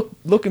 I'm going to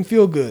look and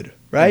feel good,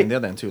 right? And the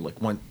other end too, like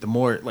the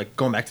more, like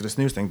going back to the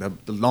snooze thing,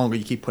 the longer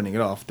you keep putting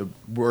it off, the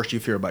worse you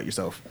feel about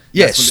yourself.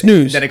 Yeah,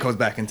 snooze. Then it goes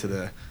back into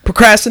the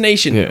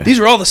Procrastination. Yeah. These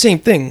are all the same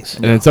things.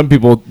 And then some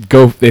people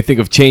they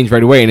think of change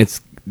right away, and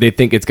they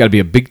think it's got to be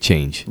a big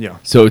change. Yeah.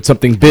 So it's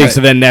something big. Right.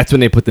 So then that's when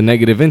they put the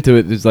negative into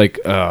it. It's like,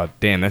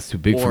 damn, that's too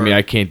big for Or- me.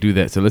 I can't do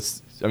that. So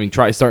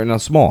try starting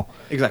out small.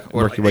 exactly,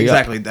 Work your way up.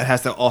 exactly. That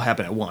has to all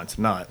happen at once,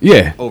 not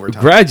over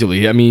time.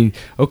 Gradually. I mean,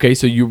 okay,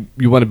 so you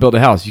want to build a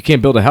house. You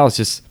can't build a house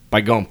just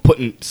by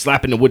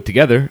slapping the wood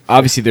together.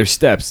 Obviously, there's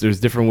steps. There's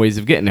different ways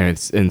of getting there, and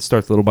it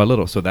starts little by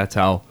little. So that's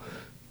how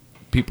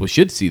people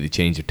should see the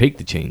change or take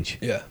the change.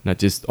 Yeah. Not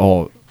just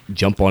all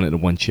jump on it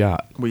in one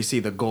shot. We see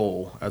the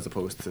goal as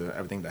opposed to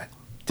everything that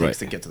takes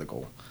to get to the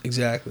goal.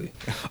 Exactly.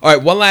 All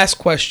right, one last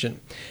question.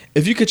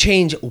 If you could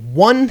change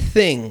one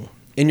thing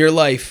in your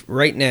life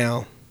right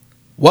now,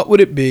 what would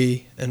it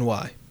be and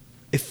why?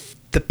 If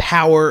the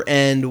power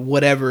and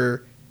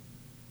whatever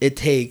it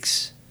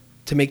takes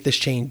to make this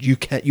change,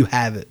 you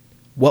have it.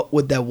 What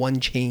would that one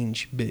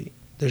change be?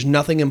 There's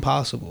nothing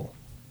impossible.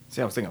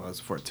 See, I was thinking about this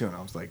before too, and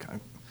I was like, I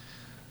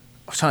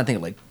was trying to think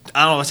of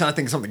I was trying to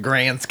think of something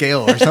grand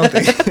scale or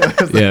something.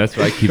 That's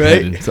what I keep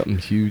Right? hitting. Something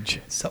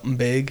huge. Something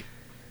big.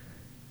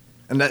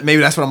 And maybe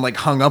that's what I'm like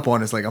hung up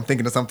on. Is like I'm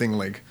thinking of something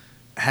like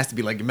it has to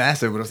be like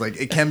massive, but it's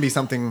like it can be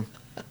something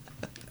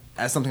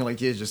as something like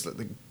just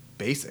like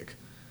basic.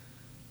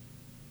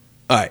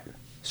 All right.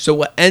 So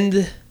we'll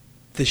end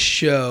the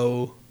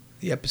show,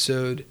 the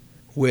episode,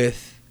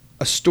 with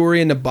a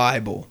story in the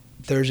Bible.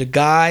 There's a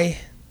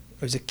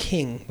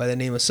king by the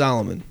name of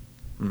Solomon.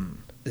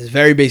 It's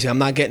very basic. I'm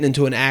not getting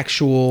into an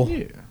actual.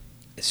 Yeah.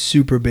 It's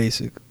super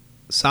basic.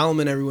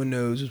 Solomon, everyone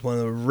knows, was one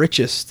of the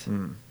richest.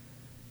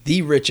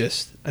 The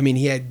richest. I mean,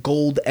 he had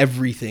gold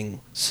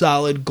everything,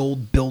 solid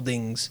gold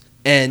buildings.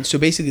 And so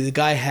basically the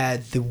guy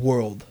had the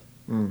world,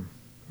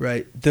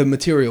 right? The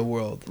material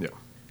world. Yeah.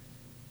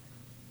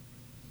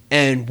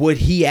 And what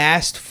he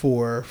asked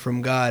for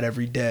from God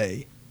every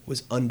day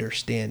was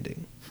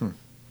understanding.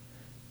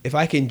 If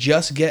I can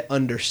just get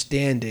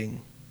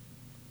understanding,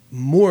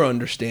 more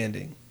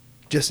understanding,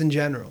 just in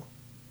general,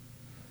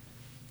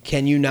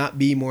 can you not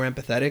be more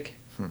empathetic?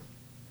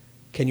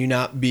 Can you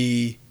not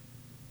be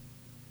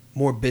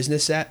more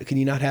business savvy? Can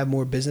you not have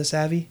more business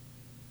savvy?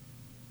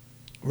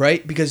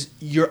 Right? Because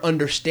your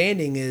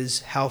understanding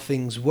is how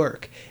things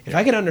work. If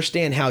I can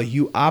understand how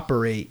you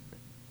operate,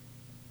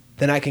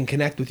 then I can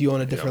connect with you on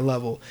a different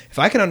level. If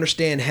I can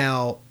understand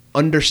how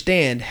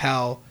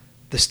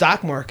the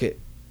stock market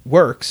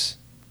works,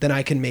 then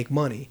I can make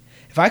money.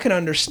 If I can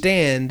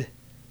understand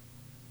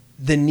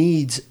the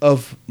needs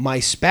of my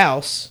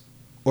spouse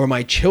or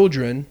my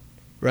children,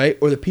 right,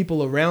 or the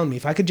people around me,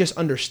 if I could just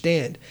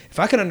understand, if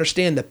I can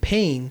understand the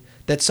pain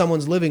that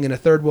someone's living in a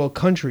third world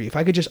country, if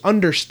I could just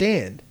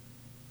understand,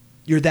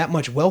 you're that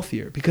much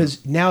wealthier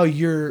because now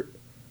you're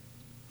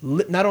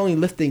not only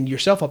lifting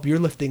yourself up, you're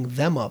lifting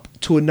them up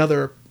to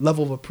another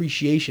level of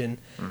appreciation.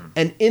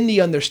 And in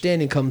the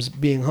understanding comes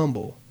being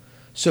humble.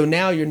 So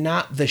now you're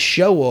not the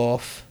show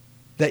off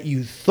that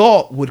you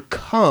thought would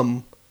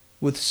come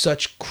with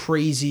such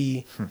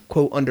crazy,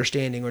 quote,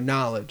 understanding or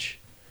knowledge,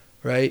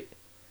 right?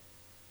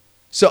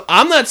 So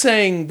I'm not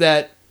saying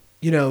that,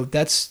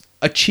 that's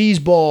a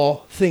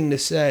cheeseball thing to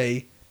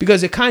say,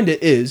 because it kind of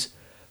is,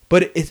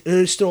 but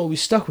it still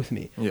always stuck with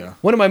me. Yeah.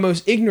 One of my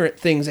most ignorant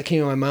things that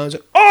came to my mind was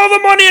like, all the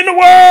money in the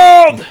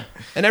world!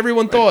 And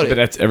everyone thought But it.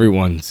 that's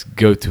everyone's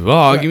go-to.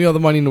 Oh, give me all the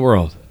money in the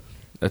world.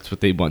 That's what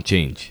they want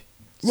change.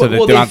 So that they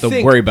don't have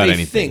to worry about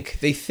anything.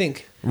 They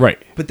think.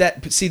 Right. But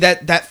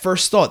that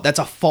first thought, that's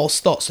a false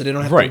thought, so they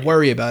don't have to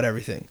worry about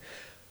everything.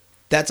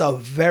 That's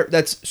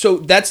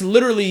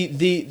literally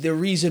the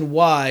reason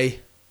why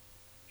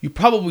you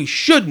probably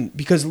shouldn't,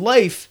 because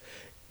life,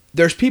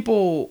 there's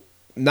people,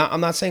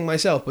 I'm not saying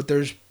myself, but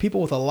there's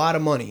people with a lot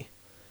of money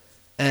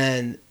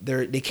and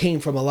they came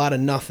from a lot of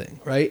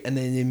nothing, right? And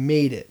then they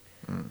made it.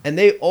 And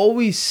they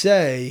always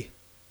say,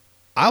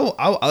 I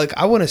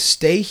want to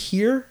stay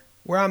here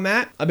where I'm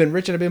at. I've been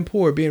rich and I've been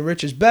poor. Being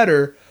rich is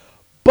better.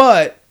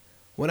 But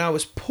when I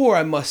was poor,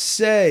 I must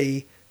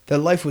say that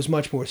life was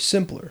much more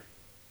simpler.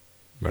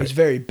 Right. It was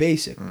very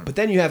basic. But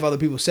then you have other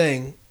people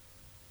saying,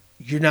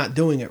 you're not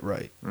doing it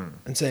right.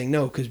 And saying,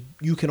 no, because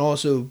you can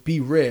also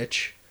be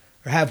rich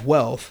or have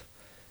wealth.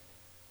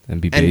 And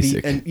be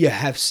basic.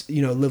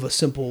 Live a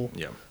simple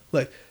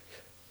life.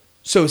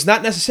 So it's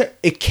not necessary.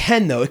 It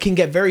can, though. It can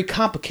get very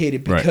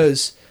complicated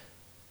because...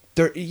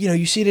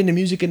 you see it in the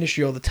music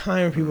industry all the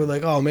time. Where people are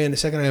like, "Oh man, the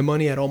second I had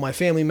money, I had all my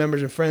family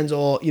members and friends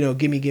all,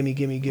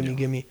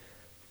 gimme.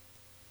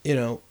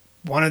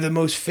 One of the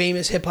most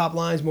famous hip hop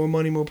lines: "More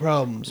money, more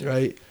problems."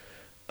 Right?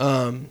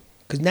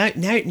 Because now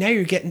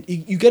you get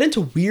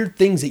into weird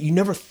things that you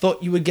never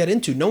thought you would get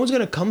into. No one's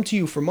gonna come to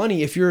you for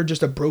money if you're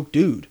just a broke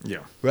dude. Yeah.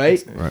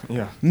 Right?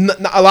 Yeah.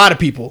 A lot of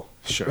people.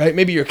 Sure. Right?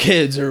 Maybe your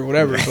kids or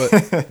whatever,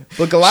 but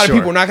look, a lot of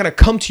people are not gonna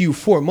come to you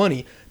for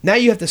money. Now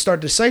you have to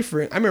start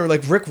deciphering. I remember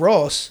Rick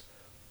Ross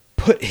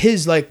put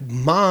his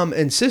mom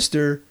and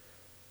sister,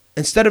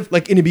 instead of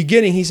in the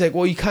beginning, he's like,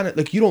 well, you kind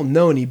of you don't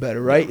know any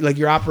better, right?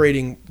 You're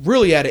operating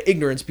really out of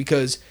ignorance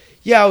because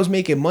I was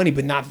making money,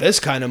 but not this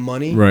kind of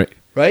money. Right.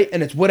 Right.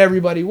 And it's what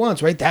everybody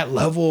wants, right? That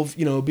level of,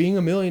 being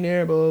a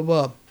millionaire, blah,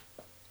 blah, blah.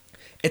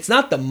 It's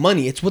not the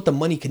money. It's what the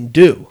money can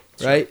do.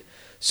 Right.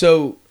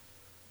 So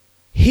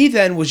he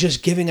then was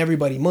just giving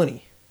everybody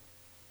money.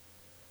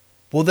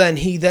 Well, then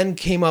he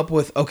came up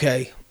with,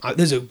 okay,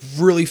 there's a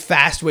really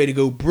fast way to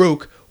go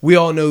broke. We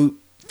all know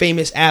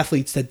famous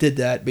athletes that did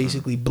that,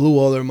 basically blew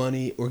all their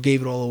money or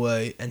gave it all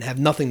away and have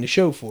nothing to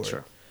show for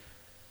it.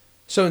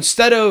 So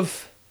instead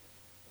of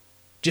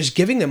just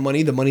giving them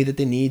money, the money that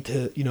they need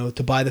to,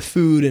 to buy the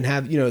food and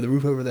have, the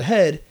roof over their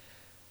head,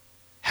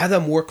 have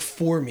them work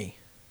for me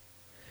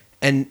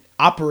and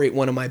operate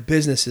one of my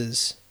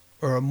businesses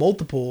or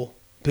multiple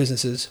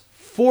businesses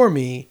for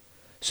me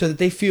so that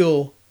they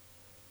feel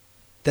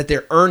that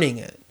they're earning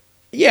it.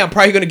 Yeah, I'm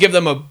probably going to give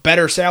them a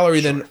better salary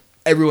than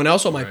everyone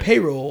else on my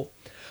payroll.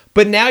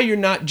 But now you're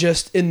not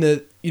just in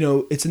the,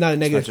 it's not a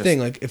negative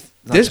thing. If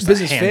this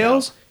business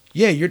fails,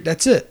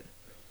 that's it.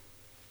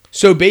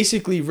 So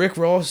basically Rick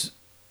Ross,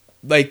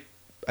 I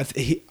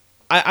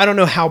don't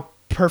know how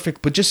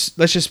perfect, but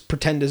let's just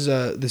pretend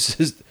this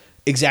is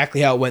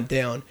exactly how it went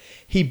down.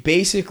 He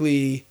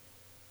basically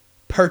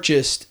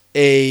purchased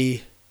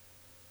a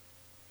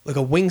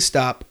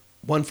Wingstop,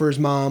 one for his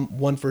mom,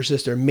 one for his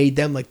sister, made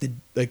them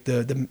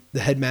the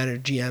head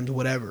manager, GMs,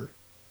 whatever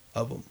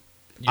of them.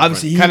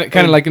 Obviously, kind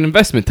of like an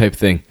investment type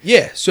thing.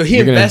 Yeah, so he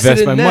You're invested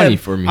invest in my them. money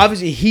for me.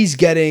 Obviously, he's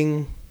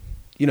getting,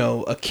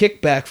 a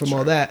kickback from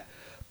all that,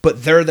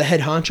 but they're the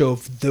head honcho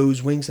of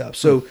those Wingstops.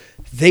 So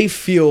they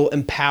feel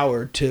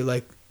empowered to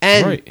like,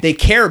 and they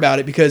care about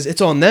it because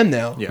it's on them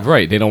now. Yeah.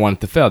 Right. They don't want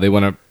it to fail. They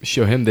want to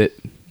show him that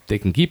they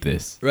can keep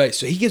this. Right.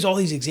 So he gives all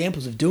these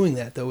examples of doing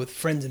that though with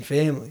friends and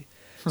family.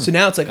 So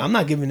now it's like, I'm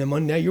not giving them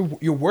money now.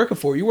 You're working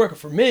for it. You're working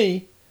for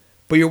me,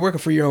 but you're working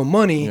for your own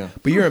money. Yeah.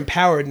 But you're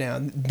empowered now.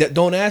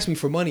 Don't ask me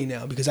for money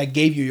now because I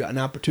gave you an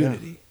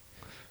opportunity.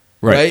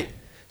 Right.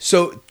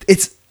 So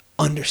it's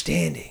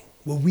understanding.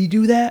 Would we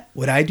do that?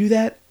 Would I do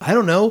that? I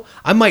don't know.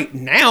 I might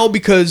now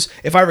because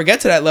if I ever get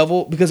to that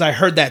level, because I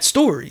heard that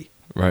story.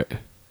 Right.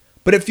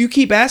 But if you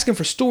keep asking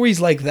for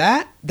stories like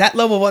that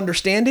level of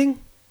understanding,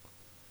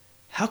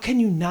 how can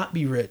you not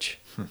be rich?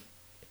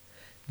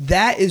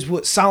 That is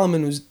what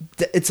Solomon was.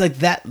 It's like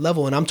that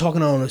level. And I'm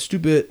talking on a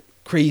stupid,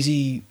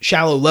 crazy,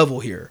 shallow level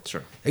here.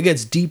 Sure. It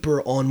gets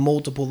deeper on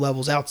multiple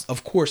levels,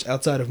 of course,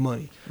 outside of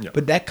money. Yeah.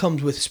 But that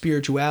comes with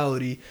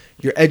spirituality,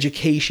 your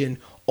education,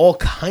 all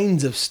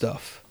kinds of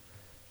stuff.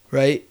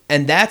 Right?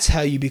 And that's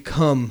how you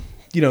become,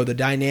 the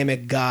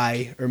dynamic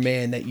guy or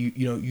man that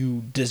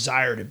you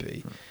desire to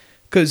be.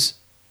 Because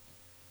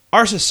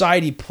our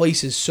society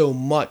places so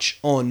much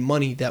on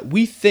money that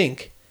we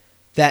think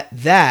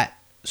that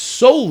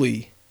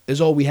solely is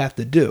all we have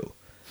to do.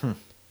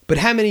 But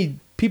how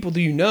many people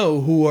do you know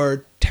who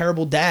are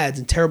terrible dads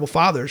and terrible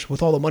fathers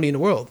with all the money in the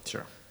world?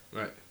 Sure.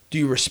 Right. Do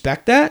you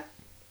respect that?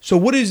 So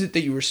what is it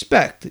that you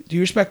respect? Do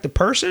you respect the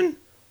person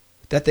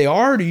that they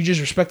are, or do you just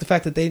respect the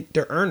fact that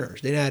they're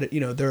earners? They're an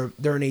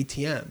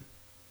ATM.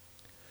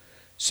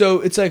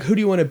 So it's like, who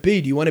do you want to be?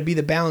 Do you want to be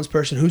the balanced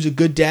person who's a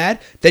good dad?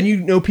 Then you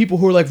know people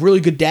who are like really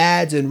good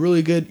dads and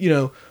really good,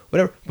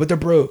 whatever, but they're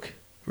broke,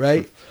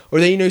 right? Or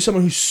then you know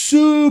someone who's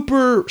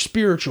super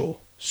spiritual,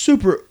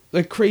 super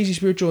like crazy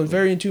spiritual and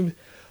very in tune,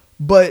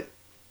 but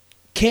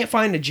can't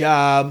find a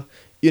job,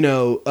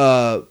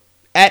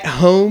 at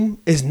home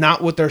is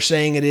not what they're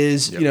saying it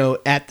is,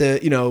 at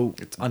the,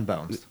 It's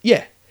unbalanced.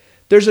 Yeah.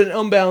 There's an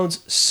unbalance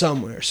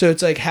somewhere. So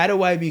it's like, how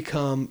do I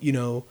become,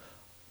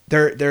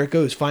 there it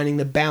goes, finding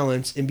the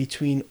balance in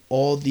between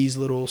all these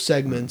little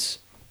segments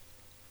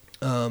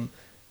in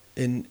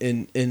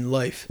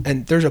life.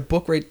 And there's a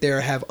book right there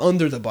I have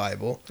under the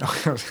Bible,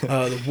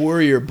 the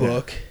Warrior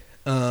book.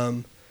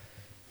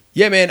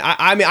 Yeah, man,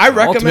 I mean, I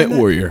recommend Ultimate that.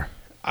 Warrior.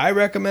 I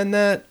recommend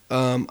that.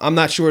 I'm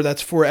not sure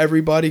that's for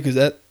everybody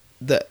because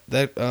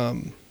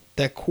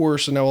that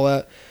course and all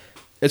that,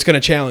 it's going to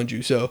challenge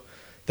you. So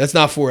that's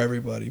not for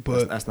everybody.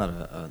 But That's not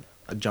a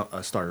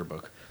starter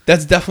book.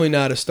 that's definitely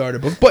not a starter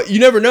book. But you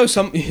never know.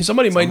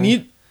 Somebody might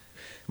need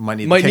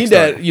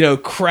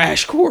that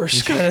crash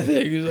course kind of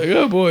thing. He's like,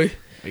 oh boy,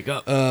 Wake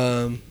up.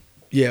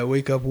 yeah,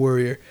 wake up,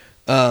 warrior.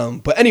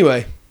 But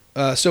anyway,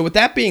 so with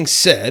that being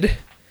said,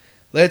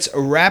 let's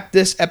wrap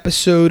this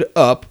episode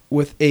up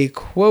with a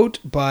quote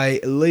by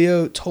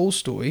Leo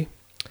Tolstoy.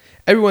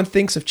 Everyone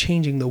thinks of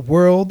changing the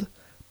world,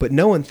 but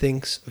no one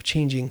thinks of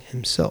changing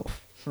himself.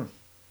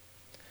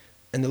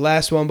 And the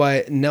last one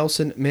by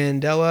Nelson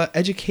Mandela.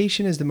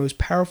 Education is the most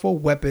powerful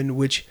weapon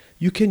which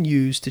you can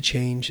use to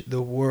change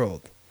the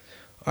world.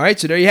 All right,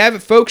 so there you have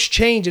it, folks.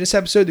 Change. In this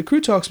episode, the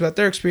crew talks about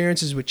their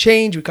experiences with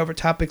change. We cover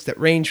topics that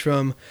range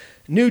from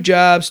new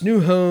jobs,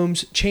 new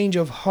homes, change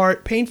of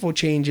heart, painful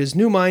changes,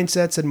 new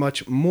mindsets, and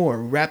much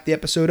more. We wrap the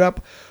episode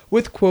up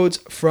with quotes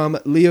from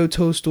Leo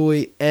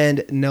Tolstoy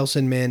and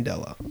Nelson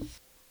Mandela.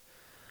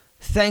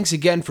 Thanks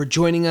again for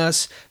joining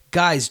us.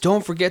 Guys,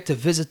 don't forget to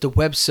visit the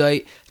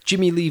website,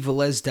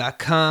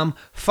 JimmyLeeVelez.com.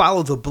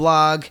 Follow the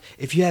blog.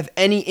 If you have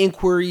any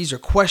inquiries or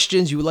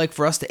questions you would like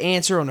for us to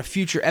answer on a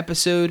future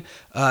episode,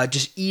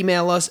 just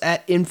email us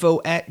at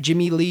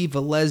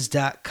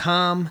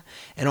info@JimmyLeeVelez.com.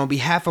 And on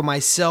behalf of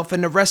myself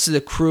and the rest of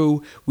the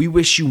crew, we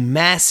wish you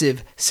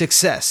massive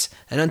success.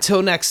 And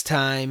until next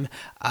time,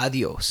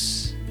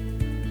 adios.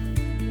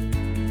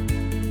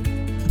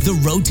 The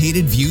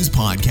Rotated Views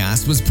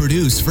podcast was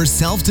produced for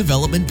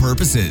self-development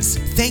purposes.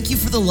 Thank you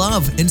for the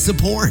love and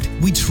support.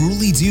 We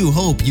truly do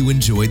hope you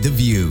enjoyed the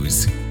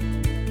views.